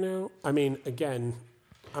something right now. I mean, again,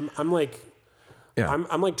 I'm like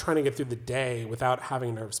trying to get through the day without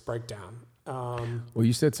having a nervous breakdown. Well,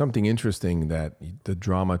 you said something interesting, that the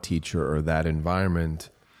drama teacher or that environment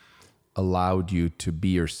allowed you to be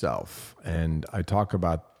yourself. And I talk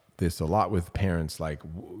about this a lot with parents, like,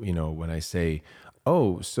 when I say,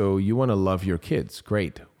 oh, so you want to love your kids.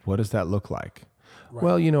 Great. What does that look like? Right.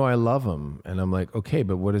 Well, I love them. And I'm like, okay,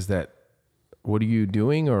 but what are you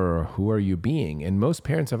doing, or who are you being? And most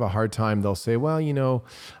parents have a hard time. They'll say, well,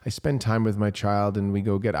 I spend time with my child and we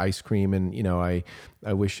go get ice cream, and,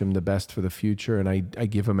 I wish him the best for the future, and I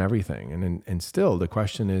give him everything. And still the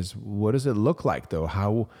question is, what does it look like though?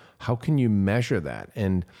 How can you measure that?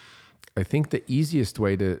 And I think the easiest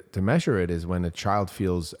way to measure it is when a child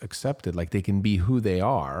feels accepted, like they can be who they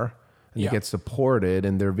are, and they get supported,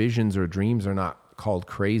 and their visions or dreams are not called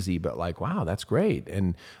crazy, but like, wow, that's great.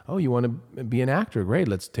 And, oh, you want to be an actor? Great.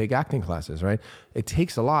 Let's take acting classes, right? It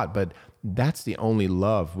takes a lot, but that's the only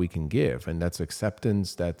love we can give. And that's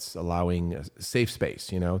acceptance. That's allowing a safe space,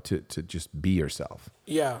 to just be yourself.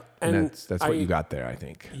 Yeah. And that's what you got there, I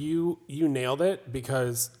think. You nailed it,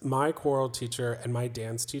 because my choral teacher and my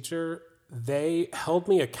dance teacher, they held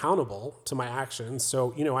me accountable to my actions.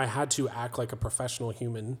 So, I had to act like a professional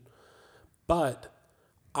human, but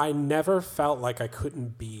I never felt like I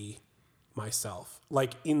couldn't be myself.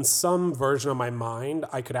 Like in some version of my mind,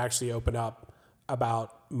 I could actually open up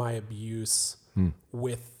about my abuse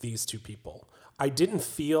with these two people. I didn't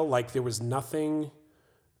feel like there was nothing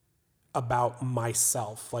about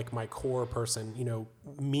myself, like my core person,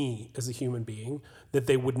 me as a human being, that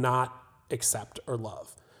they would not accept or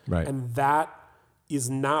love. Right. And that is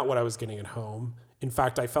not what I was getting at home. In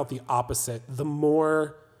fact, I felt the opposite. The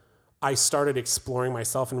more I started exploring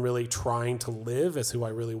myself and really trying to live as who I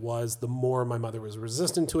really was, the more my mother was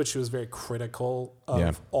resistant to it. She was very critical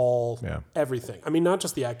of everything. I mean, not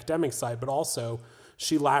just the academic side, but also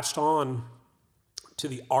she latched on to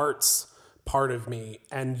the arts part of me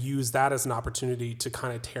and used that as an opportunity to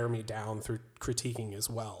kind of tear me down through critiquing as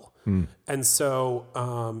well. And so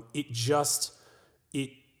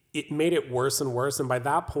it made it worse and worse. And by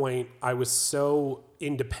that point, I was so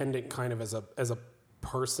independent kind of as a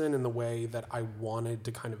person in the way that I wanted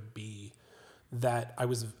to kind of be, that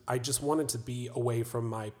I just wanted to be away from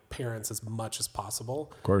my parents as much as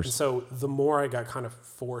possible. Of course. And so the more I got kind of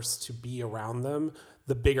forced to be around them,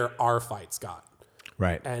 the bigger our fights got.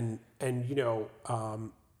 Right. And and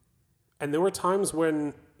there were times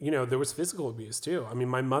when, there was physical abuse too. I mean,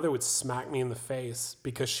 my mother would smack me in the face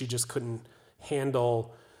because she just couldn't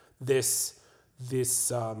handle this,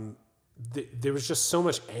 there was just so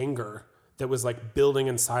much anger that was like building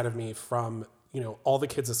inside of me from, all the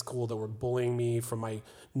kids at school that were bullying me, from my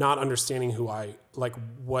not understanding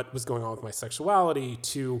what was going on with my sexuality,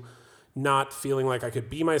 to not feeling like I could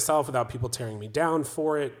be myself without people tearing me down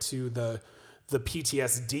for it, to the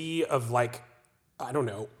PTSD of like, I don't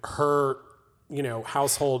know, her,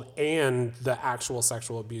 household and the actual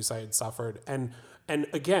sexual abuse I had suffered. And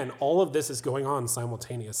again, all of this is going on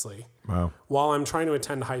simultaneously. Wow. While I'm trying to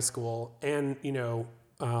attend high school and,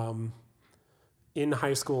 in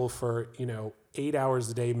high school for, 8 hours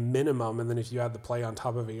a day minimum. And then if you add the play on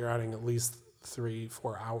top of it, you're adding at least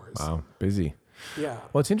 3-4 hours. Wow. Busy. Yeah.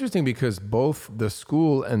 Well, it's interesting because both the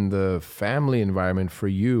school and the family environment for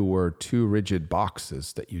you were two rigid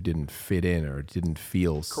boxes that you didn't fit in or didn't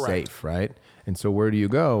feel safe, right? And so where do you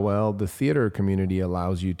go? Well, the theater community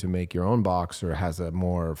allows you to make your own box, or has a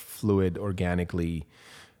more fluid, organically,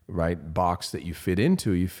 right, box that you fit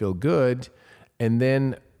into. You feel good. And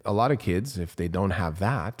then a lot of kids, if they don't have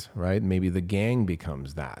that, right, maybe the gang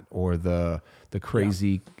becomes that, or the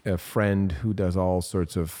crazy friend who does all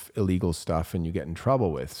sorts of illegal stuff and you get in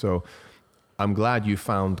trouble with. So I'm glad you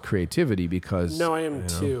found creativity, because... No, I am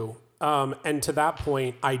too. And to that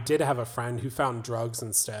point, I did have a friend who found drugs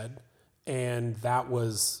instead. And that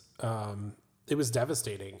was, it was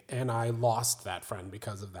devastating. And I lost that friend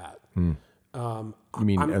because of that. You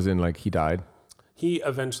mean as in like he died? He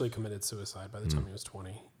eventually committed suicide by the time he was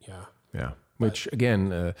 20. Yeah. Yeah. Which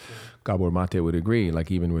again, Gabor Mate would agree.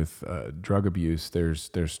 Like even with drug abuse, there's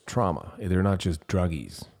trauma. They're not just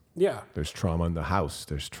druggies. Yeah. There's trauma in the house.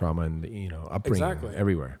 There's trauma in the upbringing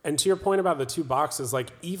everywhere. And to your point about the two boxes, like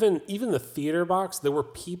even the theater box, there were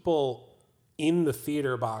people in the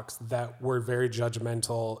theater box that were very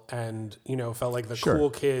judgmental and, felt like the cool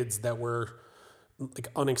kids that were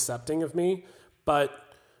like unaccepting of me. But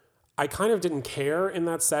I kind of didn't care in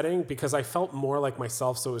that setting because I felt more like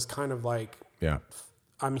myself. So it was kind of like,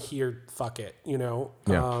 I'm here, fuck it, Yeah.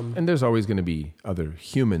 And there's always going to be other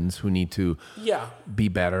humans who need to be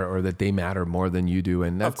better or that they matter more than you do.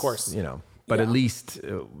 And that's, of course, but at least,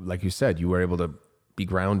 like you said, you were able to be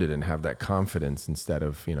grounded and have that confidence instead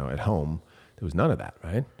of, at home. There was none of that,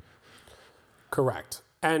 right? Correct.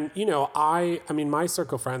 And, I mean, my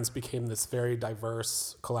circle of friends became this very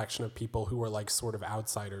diverse collection of people who were like sort of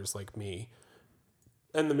outsiders like me.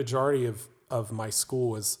 And the majority of my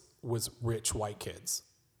school was rich white kids,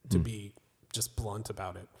 to be just blunt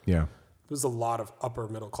about it. Yeah. There was a lot of upper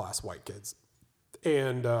middle class white kids.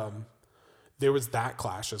 And there was that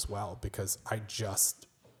clash as well because I just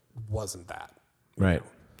wasn't that. Right.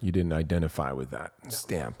 You didn't identify with that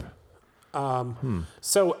stamp.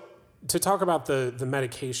 So to talk about the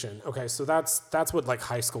medication, okay, so that's what like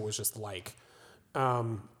high school was just like.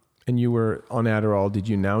 And you were on Adderall. Did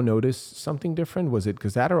you now notice something different? Was it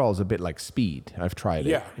because Adderall is a bit like speed? I've tried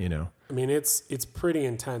it. I mean, it's pretty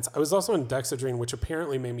intense. I was also on Dexedrine, which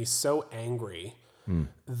apparently made me so angry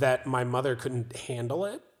that my mother couldn't handle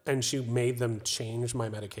it, and she made them change my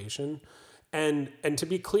medication. And to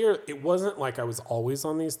be clear, it wasn't like I was always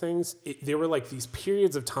on these things. There were like these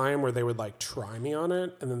periods of time where they would like try me on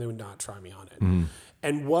it, and then they would not try me on it.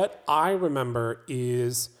 And what I remember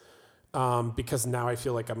is, because now I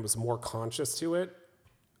feel like I was more conscious to it,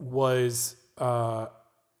 was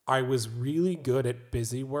I was really good at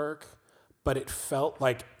busy work, but it felt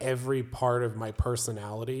like every part of my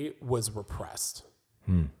personality was repressed.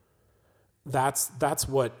 That's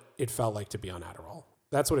what it felt like to be on Adderall.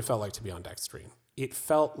 That's what it felt like to be on Dexedrine. It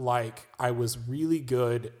felt like I was really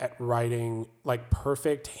good at writing like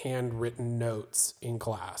perfect handwritten notes in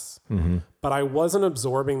class, but I wasn't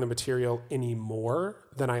absorbing the material any more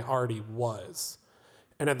than I already was.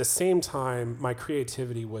 And at the same time, my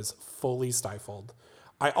creativity was fully stifled.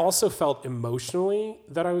 I also felt emotionally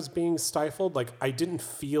that I was being stifled. Like I didn't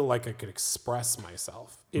feel like I could express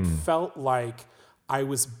myself. It felt like I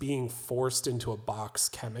was being forced into a box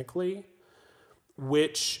chemically,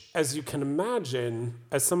 which, as you can imagine,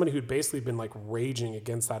 as somebody who'd basically been like raging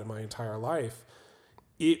against that in my entire life,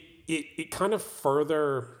 it kind of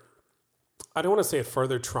further, I don't want to say it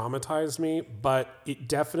further traumatized me, but it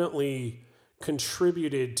definitely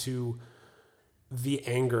contributed to the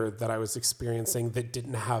anger that I was experiencing that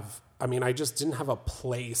didn't have, I just didn't have a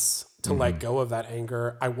place to let go of that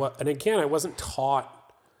anger. And again, I wasn't taught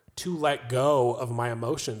to let go of my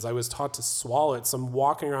emotions. I was taught to swallow it. So I'm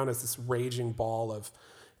walking around as this raging ball of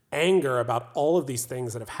anger about all of these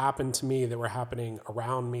things that have happened to me, that were happening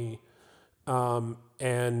around me,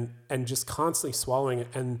 and just constantly swallowing it.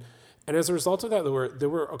 And as a result of that, there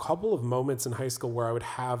were a couple of moments in high school where I would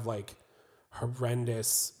have like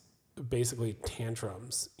horrendous, basically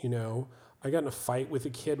tantrums. I got in a fight with a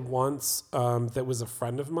kid once that was a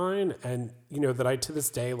friend of mine, and that I to this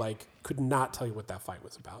day like could not tell you what that fight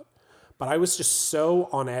was about. But I was just so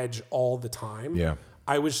on edge all the time. Yeah.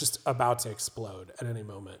 I was just about to explode at any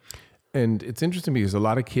moment. And it's interesting because a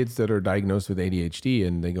lot of kids that are diagnosed with ADHD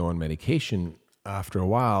and they go on medication, after a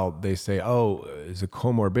while, they say, oh, it's a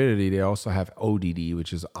comorbidity. They also have ODD,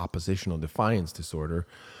 which is oppositional defiance disorder,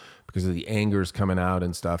 because of the angers coming out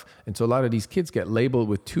and stuff. And so a lot of these kids get labeled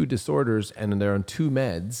with two disorders and they're on two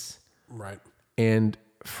meds. Right. And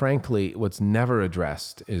frankly, what's never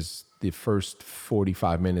addressed is the first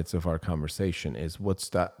 45 minutes of our conversation is what's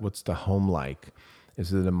the home like?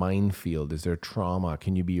 Is it a minefield? Is there trauma?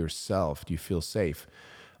 Can you be yourself? Do you feel safe?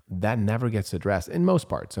 That never gets addressed in most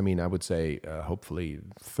parts. I would say hopefully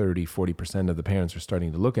 30-40% of the parents are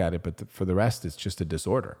starting to look at it, but for the rest, it's just a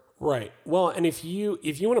disorder. Right. Well, and if you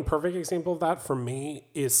want a perfect example of that, for me,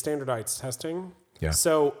 is standardized testing. Yeah.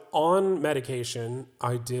 So on medication,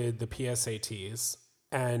 I did the PSATs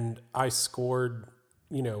and I scored,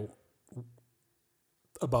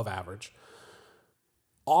 above average.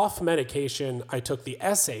 Off medication, I took the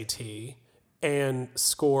SAT and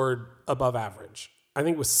scored above average. I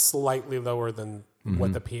think it was slightly lower than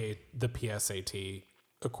what the PSAT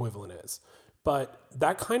equivalent is. But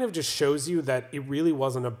that kind of just shows you that it really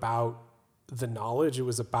wasn't about the knowledge. It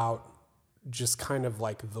was about just kind of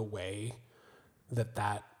like the way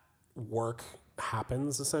that work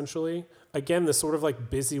happens essentially. Again, the sort of like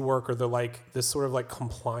busy work or the like this sort of like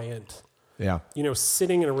compliant,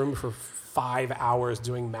 sitting in a room for 5 hours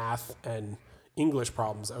doing math and English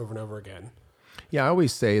problems over and over again. Yeah, I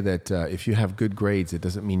always say that if you have good grades, it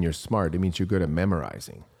doesn't mean you're smart. It means you're good at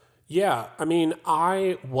memorizing. Yeah, I mean,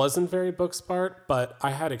 I wasn't very book smart, but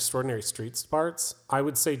I had extraordinary street smarts. I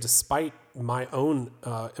would say despite my own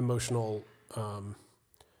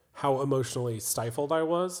how emotionally stifled I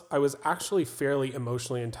was actually fairly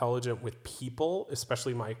emotionally intelligent with people,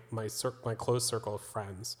 especially my close circle of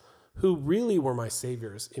friends, who really were my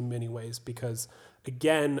saviors in many ways because,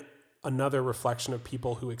 again, another reflection of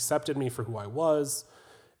people who accepted me for who I was,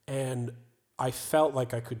 and I felt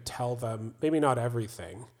like I could tell them, maybe not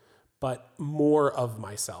everything, but more of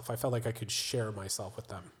myself. I felt like I could share myself with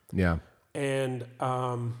them. Yeah. And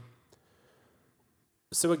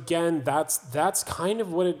so again, that's kind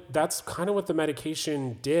of what the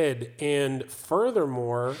medication did. And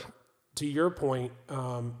furthermore, to your point,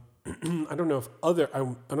 I don't know if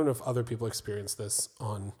other people experience this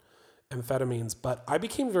on amphetamines, but I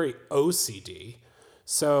became very OCD.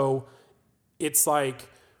 So it's like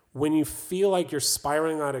when you feel like you're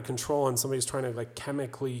spiraling out of control and somebody's trying to like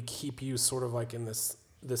chemically keep you sort of like in this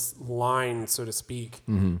line, so to speak,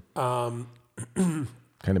 kind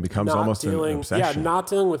of becomes almost an obsession. Yeah, not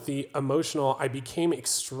dealing with the emotional. I became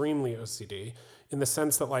extremely OCD in the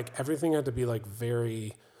sense that like everything had to be like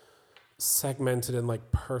very segmented and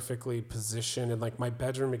like perfectly positioned, and like my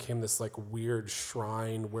bedroom became this like weird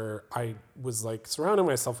shrine where I was like surrounding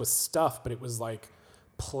myself with stuff, but it was like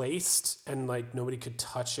placed and like nobody could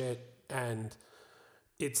touch it, and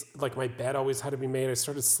it's like my bed always had to be made. I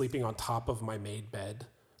started sleeping on top of my made bed.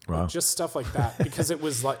 Wow. Like just stuff like that, because it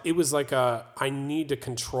was like I need to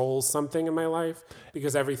control something in my life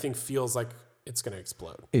because everything feels like it's going to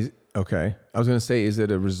explode. Okay. I was going to say, is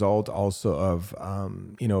it a result also of,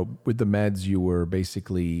 with the meds, you were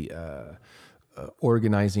basically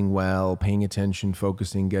organizing well, paying attention,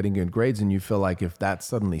 focusing, getting good grades, and you feel like if that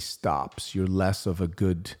suddenly stops, you're less of a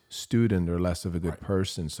good student or less of a good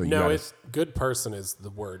person. So good person is the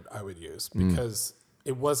word I would use, because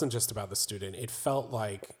it wasn't just about the student. It felt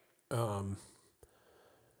like, and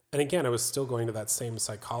again, I was still going to that same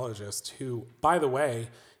psychologist who, by the way,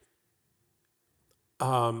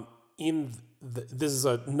 this is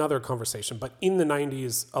another conversation, but in the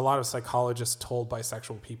 90s, a lot of psychologists told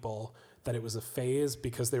bisexual people that it was a phase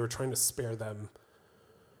because they were trying to spare them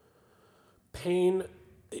pain.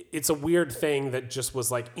 It's a weird thing that just was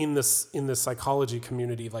like in the psychology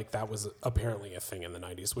community, like that was apparently a thing in the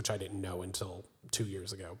 90s, which I didn't know until 2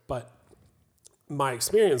 years ago. But my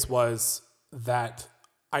experience was that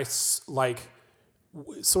I sort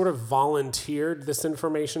of volunteered this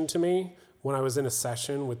information to me when I was in a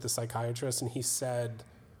session with the psychiatrist, and he said,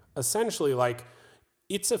 essentially, like,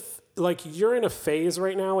 you're in a phase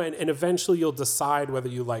right now, and eventually you'll decide whether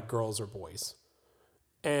you like girls or boys.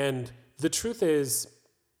 And the truth is,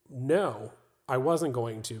 no, I wasn't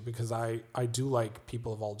going to, because I do like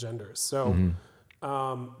people of all genders. So,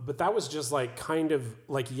 but that was just like kind of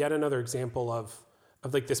like yet another example of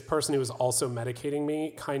like this person who was also medicating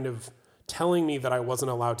me, kind of telling me that I wasn't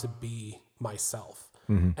allowed to be myself.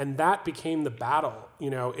 And that became the battle.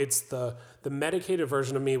 It's the medicated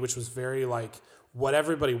version of me, which was very like what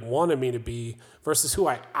everybody wanted me to be versus who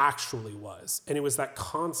I actually was. And it was that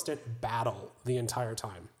constant battle the entire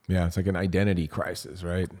time. Yeah, it's like an identity crisis,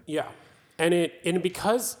 right? Yeah. And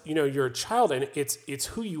because, you're a child and it's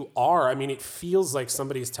who you are. I mean, it feels like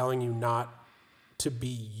somebody's telling you not to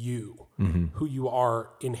be you, who you are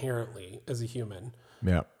inherently as a human.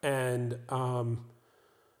 Yeah. And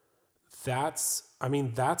that's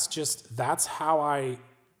how I,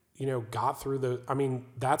 got through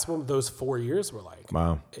that's what those 4 years were like.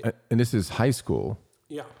 Wow. And this is high school.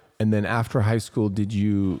 Yeah. And then after high school, did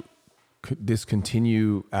you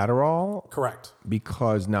discontinue Adderall? Correct.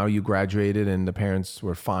 Because now you graduated and the parents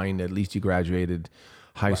were fine. At least you graduated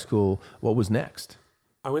high school. What was next?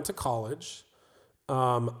 I went to college.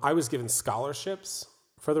 I was given scholarships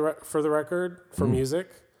for the record for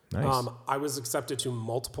music. Nice. I was accepted to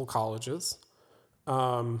multiple colleges.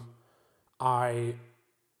 I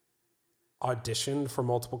auditioned for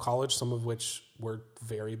multiple colleges, some of which were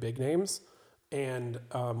very big names, and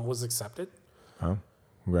was accepted. Oh,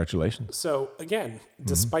 congratulations. So again,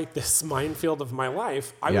 despite this minefield of my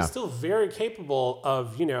life, I was still very capable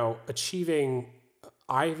of, achieving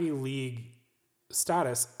Ivy League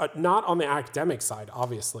status, not on the academic side,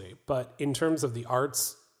 obviously, but in terms of the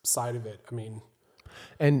arts side of it, I mean...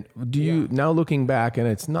 And do you, now looking back, and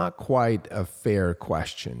it's not quite a fair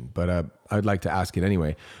question, but I'd like to ask it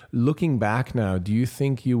anyway. Looking back now, do you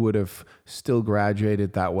think you would have still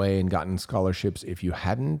graduated that way and gotten scholarships if you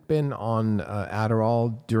hadn't been on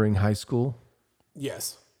Adderall during high school?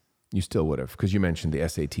 Yes. You still would have, because you mentioned the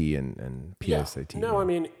SAT and PSAT. No, I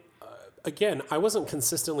mean, again, I wasn't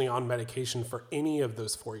consistently on medication for any of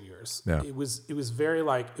those 4 years. Yeah. It was very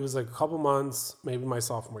like, it was like a couple months, maybe my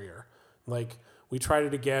sophomore year. Like we tried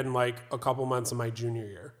it again, like a couple months in my junior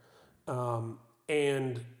year.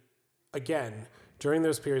 And again, during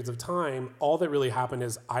those periods of time, all that really happened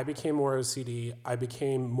is I became more OCD. I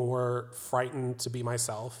became more frightened to be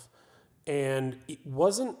myself. And it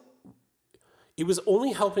was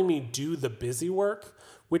only helping me do the busy work,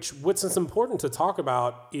 which what's important to talk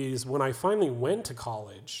about is when I finally went to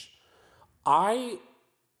college, college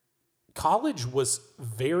was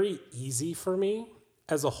very easy for me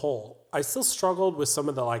as a whole. I still struggled with some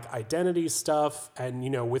of the like identity stuff and,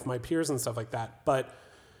 with my peers and stuff like that. But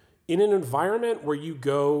in an environment where you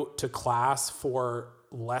go to class for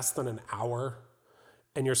less than an hour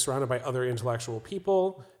and you're surrounded by other intellectual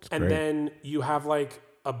people, and then you have like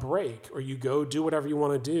a break or you go do whatever you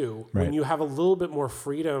want to do, when you have a little bit more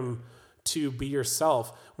freedom to be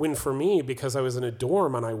yourself. When for me, because I was in a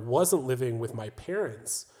dorm and I wasn't living with my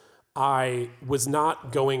parents, I was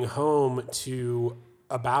not going home to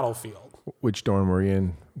a battlefield. Which dorm were you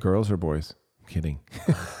in? Girls or boys? I'm kidding.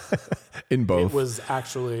 In both. It was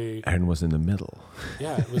actually... Aaron was in the middle.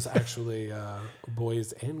 Yeah, it was actually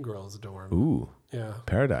boys and girls dorm. Ooh. Yeah.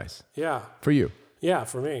 Paradise. Yeah. For you. Yeah,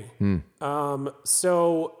 for me.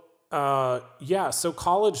 So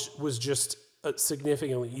college was just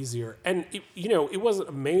significantly easier. And, it wasn't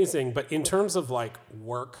amazing, but in terms of like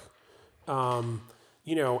work, and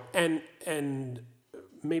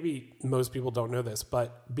maybe most people don't know this,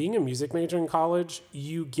 but being a music major in college,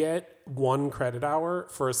 you get 1 credit hour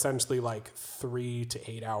for essentially like 3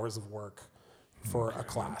 to 8 hours of work for a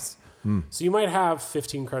class. So you might have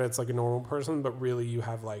 15 credits like a normal person, but really you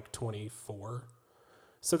have like 24.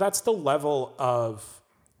 So that's the level of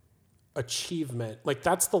achievement. Like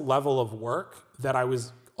that's the level of work that I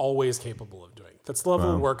was always capable of doing. That's the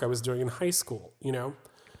level of work I was doing in high school,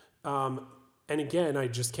 And again, I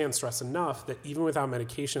just can't stress enough that even without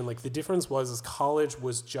medication, like the difference is college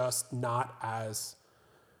was just not as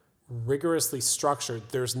rigorously structured.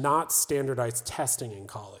 There's not standardized testing in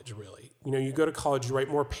college, really. You go to college, you write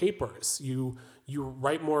more papers, you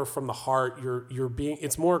write more from the heart.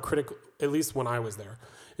 It's more critical, at least when I was there.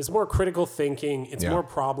 It's more critical thinking. It's more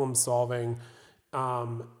problem solving.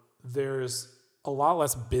 There's a lot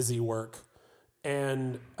less busy work.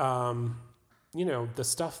 And, the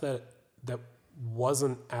stuff that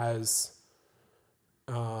wasn't as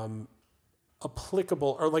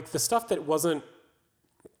applicable, or like the stuff that wasn't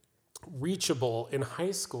reachable in high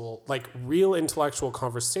school, like real intellectual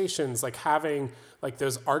conversations, like having like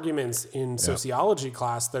those arguments in sociology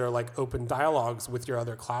class that are like open dialogues with your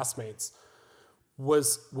other classmates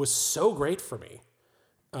was so great for me.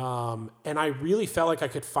 And I really felt like I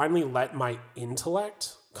could finally let my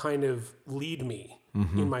intellect kind of lead me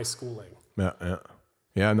in my schooling.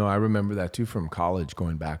 Yeah, no, I remember that too from college,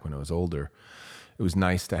 going back when I was older. It was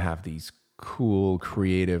nice to have these cool,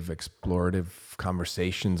 creative, explorative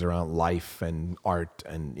conversations around life and art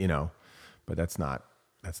and, but that's not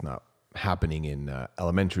happening in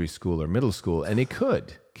elementary school or middle school. And it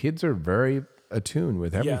could. Kids are very attuned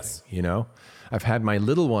with everything, I've had my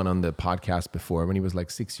little one on the podcast before when he was like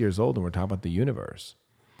 6 years old and we're talking about the universe.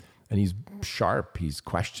 And he's sharp. He's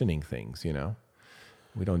questioning things,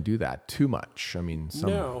 We don't do that too much. I mean,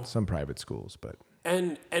 some private schools, but...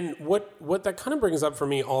 And what that kind of brings up for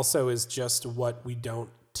me also is just what we don't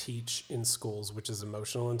teach in schools, which is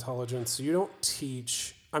emotional intelligence. So you don't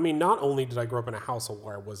teach... I mean, not only did I grow up in a household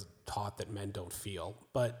where I was taught that men don't feel,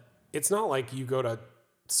 but it's not like you go to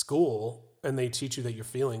school and they teach you that your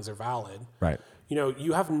feelings are valid. Right.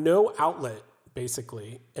 You have no outlet,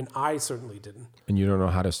 basically, and I certainly didn't. And you don't know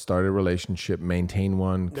how to start a relationship, maintain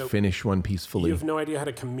one, finish one peacefully. You have no idea how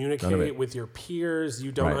to communicate with your peers.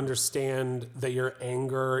 You don't understand that your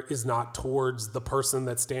anger is not towards the person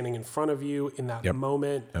that's standing in front of you in that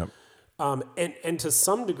moment. And to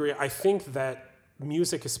some degree, I think that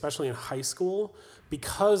music, especially in high school,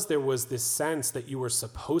 because there was this sense that you were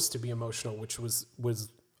supposed to be emotional, which was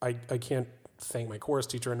I can't thank my chorus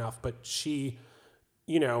teacher enough, but she,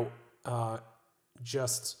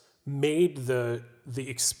 just made the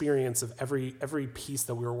experience of every piece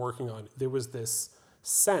that we were working on. There was this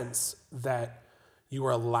sense that you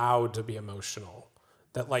were allowed to be emotional,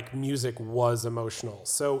 that like music was emotional.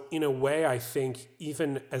 So in a way, I think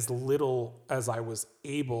even as little as I was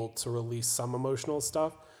able to release some emotional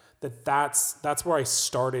stuff, that's where I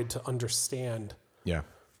started to understand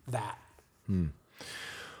that.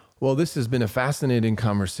 Well, this has been a fascinating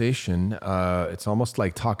conversation. It's almost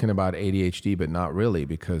like talking about ADHD, but not really,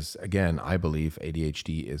 because again, I believe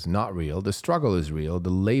ADHD is not real. The struggle is real. The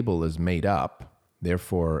label is made up.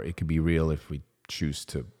 Therefore, it could be real if we choose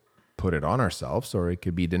to put it on ourselves, or it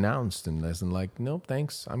could be denounced and as in like, no,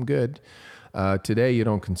 thanks, I'm good. Today, you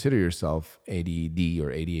don't consider yourself ADD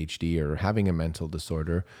or ADHD or having a mental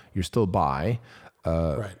disorder. You're still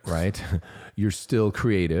right? You're still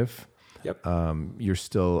creative. Yep. You're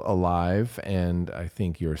still alive, and I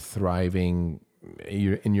think you're thriving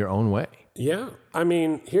in your own way. Yeah. I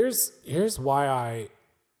mean, here's why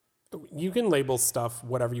you can label stuff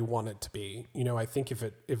whatever you want it to be. You know, I think if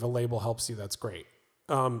a label helps you, that's great.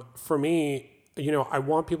 For me, you know, I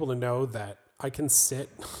want people to know that I can sit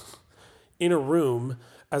in a room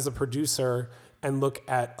as a producer and look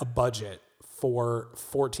at a budget for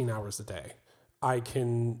 14 hours a day. I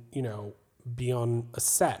can, you know, be on a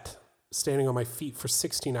set, standing on my feet for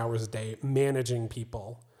 16 hours a day, managing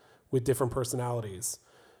people with different personalities.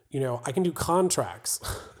 You know, I can do contracts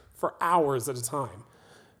for hours at a time.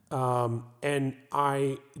 And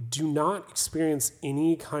I do not experience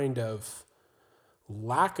any kind of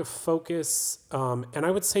lack of focus. And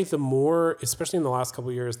I would say the more, especially in the last couple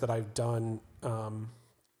of years that I've done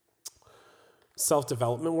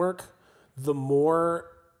self-development work, the more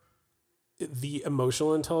the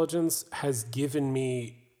emotional intelligence has given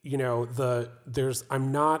me, you know,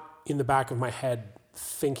 I'm not in the back of my head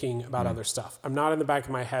thinking about other stuff. I'm not in the back of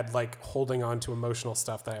my head, like holding on to emotional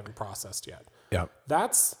stuff that I haven't processed yet. Yeah.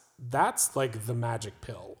 That's like the magic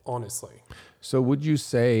pill, honestly. So would you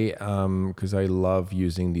say, because I love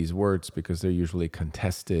using these words because they're usually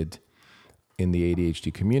contested in the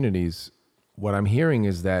ADHD communities, what I'm hearing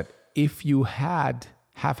is that if you have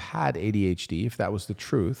had ADHD, if that was the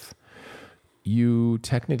truth, you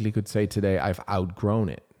technically could say today, I've outgrown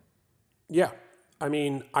it. Yeah. I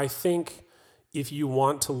mean, I think if you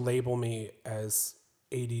want to label me as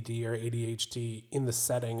ADD or ADHD in the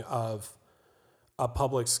setting of a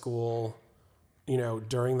public school, you know,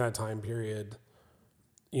 during that time period,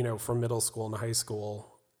 you know, from middle school and high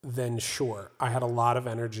school, then sure, I had a lot of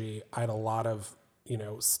energy. I had a lot of, you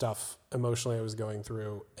know, stuff emotionally I was going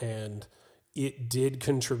through, and it did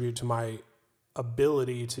contribute to my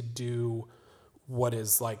ability to do what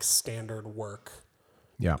is like standard work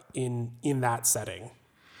in that setting.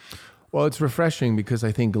 Well, it's refreshing because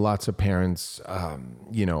I think lots of parents,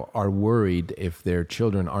 you know, are worried if their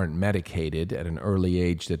children aren't medicated at an early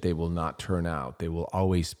age that they will not turn out. They will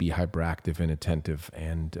always be hyperactive and attentive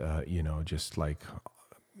and, you know, just like,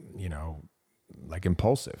 you know, like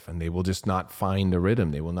impulsive, and they will just not find a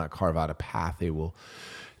rhythm. They will not carve out a path. They will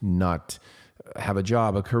not have a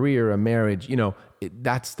job, a career, a marriage. You know,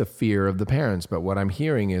 that's the fear of the parents. But what I'm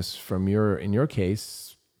hearing is in your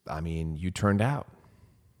case, I mean, you turned out.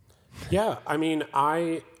 Yeah, I mean,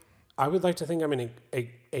 I would like to think I'm an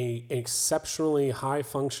exceptionally high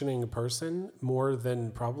functioning person, more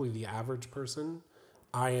than probably the average person.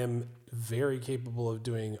 I am very capable of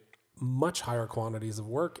doing much higher quantities of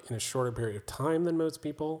work in a shorter period of time than most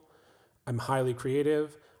people. I'm highly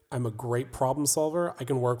creative. I'm a great problem solver. I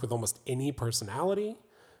can work with almost any personality,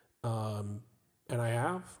 and I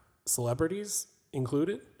have celebrities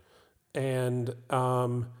included, and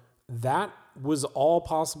that was all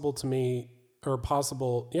possible to me, or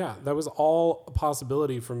possible. Yeah, that was all a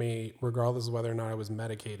possibility for me, regardless of whether or not I was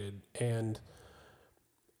medicated. And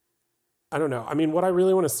I don't know. I mean, what I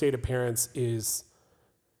really want to say to parents is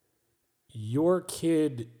your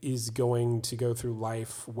kid is going to go through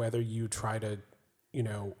life whether you try to, you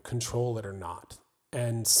know, control it or not.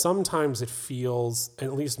 And sometimes it feels,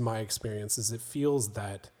 at least my experience is, it feels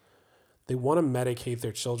that they want to medicate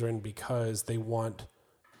their children because they want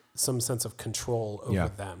some sense of control over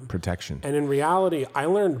them. Protection. And in reality, I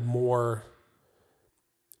learned more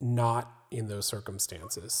not in those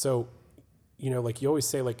circumstances. So, you know, like you always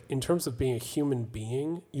say, like in terms of being a human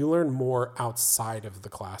being, you learn more outside of the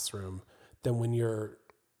classroom than when you're,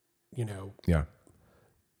 you know,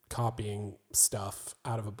 copying stuff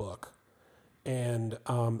out of a book. And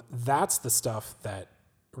that's the stuff that,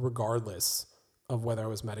 regardless of whether I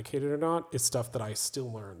was medicated or not, is stuff that I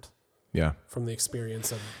still learned. From the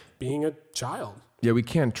experience of being a child. Yeah, we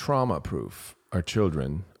can't trauma-proof our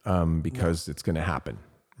children because it's going to happen,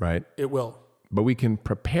 right? It will. But we can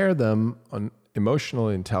prepare them on emotional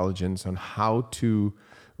intelligence, on how to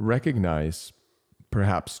recognize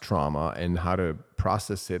perhaps trauma and how to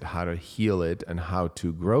process it, how to heal it, and how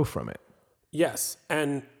to grow from it. Yes.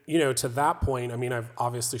 And, to that point, I mean, I've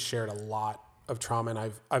obviously shared a lot of trauma,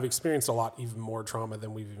 and I've experienced a lot, even more trauma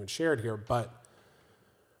than we've even shared here. But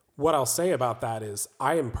what I'll say about that is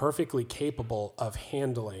I am perfectly capable of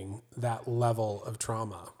handling that level of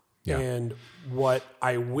trauma. Yeah. And what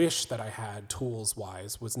I wish that I had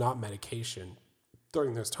tools-wise was not medication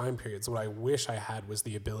during those time periods. What I wish I had was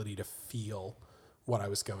the ability to feel what I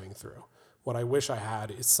was going through. What I wish I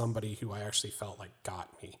had is somebody who I actually felt like got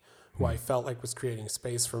me, who I felt like was creating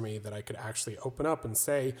space for me that I could actually open up and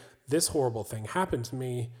say, this horrible thing happened to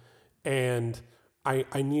me, and I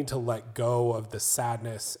need to let go of the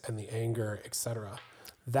sadness and the anger, etc.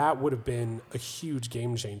 That would have been a huge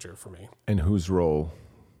game changer for me. And whose role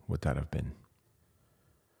would that have been?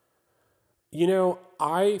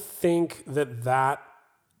 I think that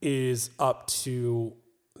is up to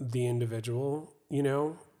the individual.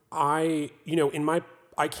 I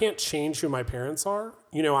can't change who my parents are.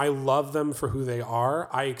 I love them for who they are.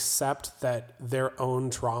 I accept that their own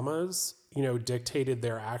traumas, dictated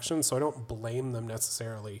their actions. So I don't blame them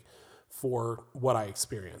necessarily for what I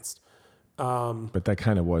experienced. But that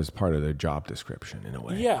kind of was part of their job description in a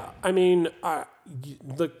way. Yeah. I mean,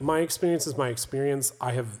 look, my experience is my experience.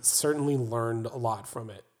 I have certainly learned a lot from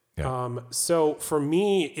it. Yeah. So for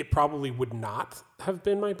me, it probably would not have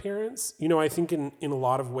been my parents. I think in a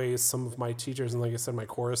lot of ways, some of my teachers, and like I said, my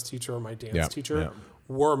chorus teacher or my dance teacher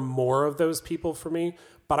were more of those people for me.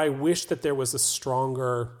 But I wish that there was a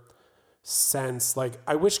stronger sense. Like,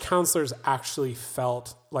 I wish counselors actually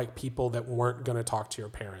felt like people that weren't going to talk to your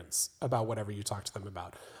parents about whatever you talk to them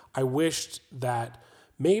about. I wished that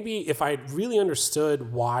maybe if I really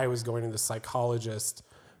understood why I was going to the psychologist,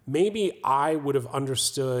 maybe I would have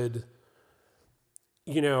understood,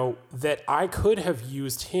 that I could have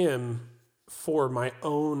used him for my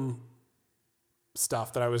own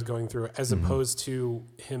stuff that I was going through, as opposed to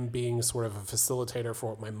him being sort of a facilitator for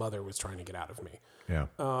what my mother was trying to get out of me. Yeah.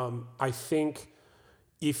 I think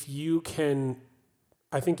if you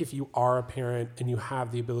are a parent and you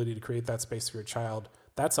have the ability to create that space for your child,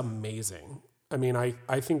 that's amazing. I mean,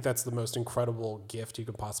 I think that's the most incredible gift you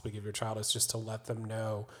can possibly give your child, is just to let them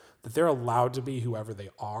know that they're allowed to be whoever they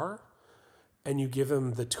are, and you give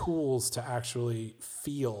them the tools to actually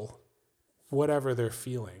feel whatever they're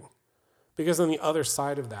feeling. Because on the other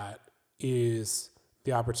side of that is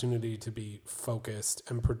the opportunity to be focused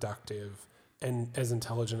and productive and as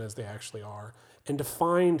intelligent as they actually are, and to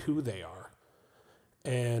find who they are.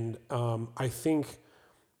 And I think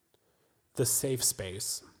the safe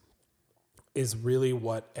space is really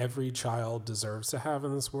what every child deserves to have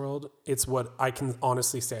in this world. It's what I can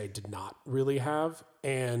honestly say I did not really have,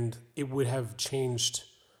 and it would have changed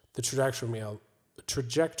the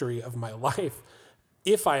trajectory of my life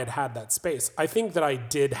if I had had that space. I think that I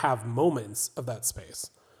did have moments of that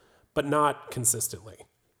space, but not consistently.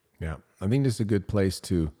 Yeah, I think this is a good place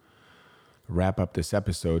to wrap up this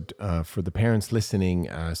episode. For the parents listening,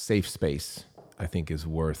 safe space, I think, is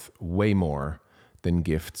worth way more than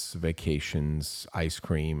gifts, vacations, ice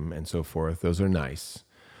cream, and so forth. Those are nice.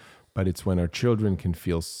 But it's when our children can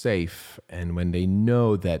feel safe, and when they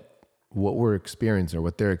know that what we're experiencing or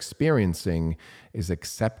what they're experiencing is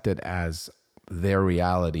accepted as their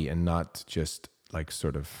reality and not just like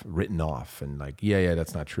sort of written off and like, yeah,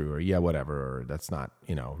 that's not true, or yeah, whatever, or that's not,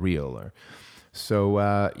 real. Or so,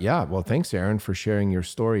 well, thanks, Aaron, for sharing your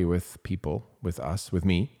story with people, with us, with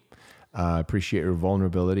me. Appreciate your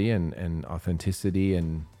vulnerability and authenticity,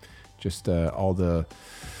 and just all the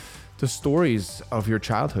stories of your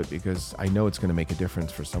childhood, because I know it's going to make a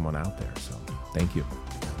difference for someone out there. So thank you.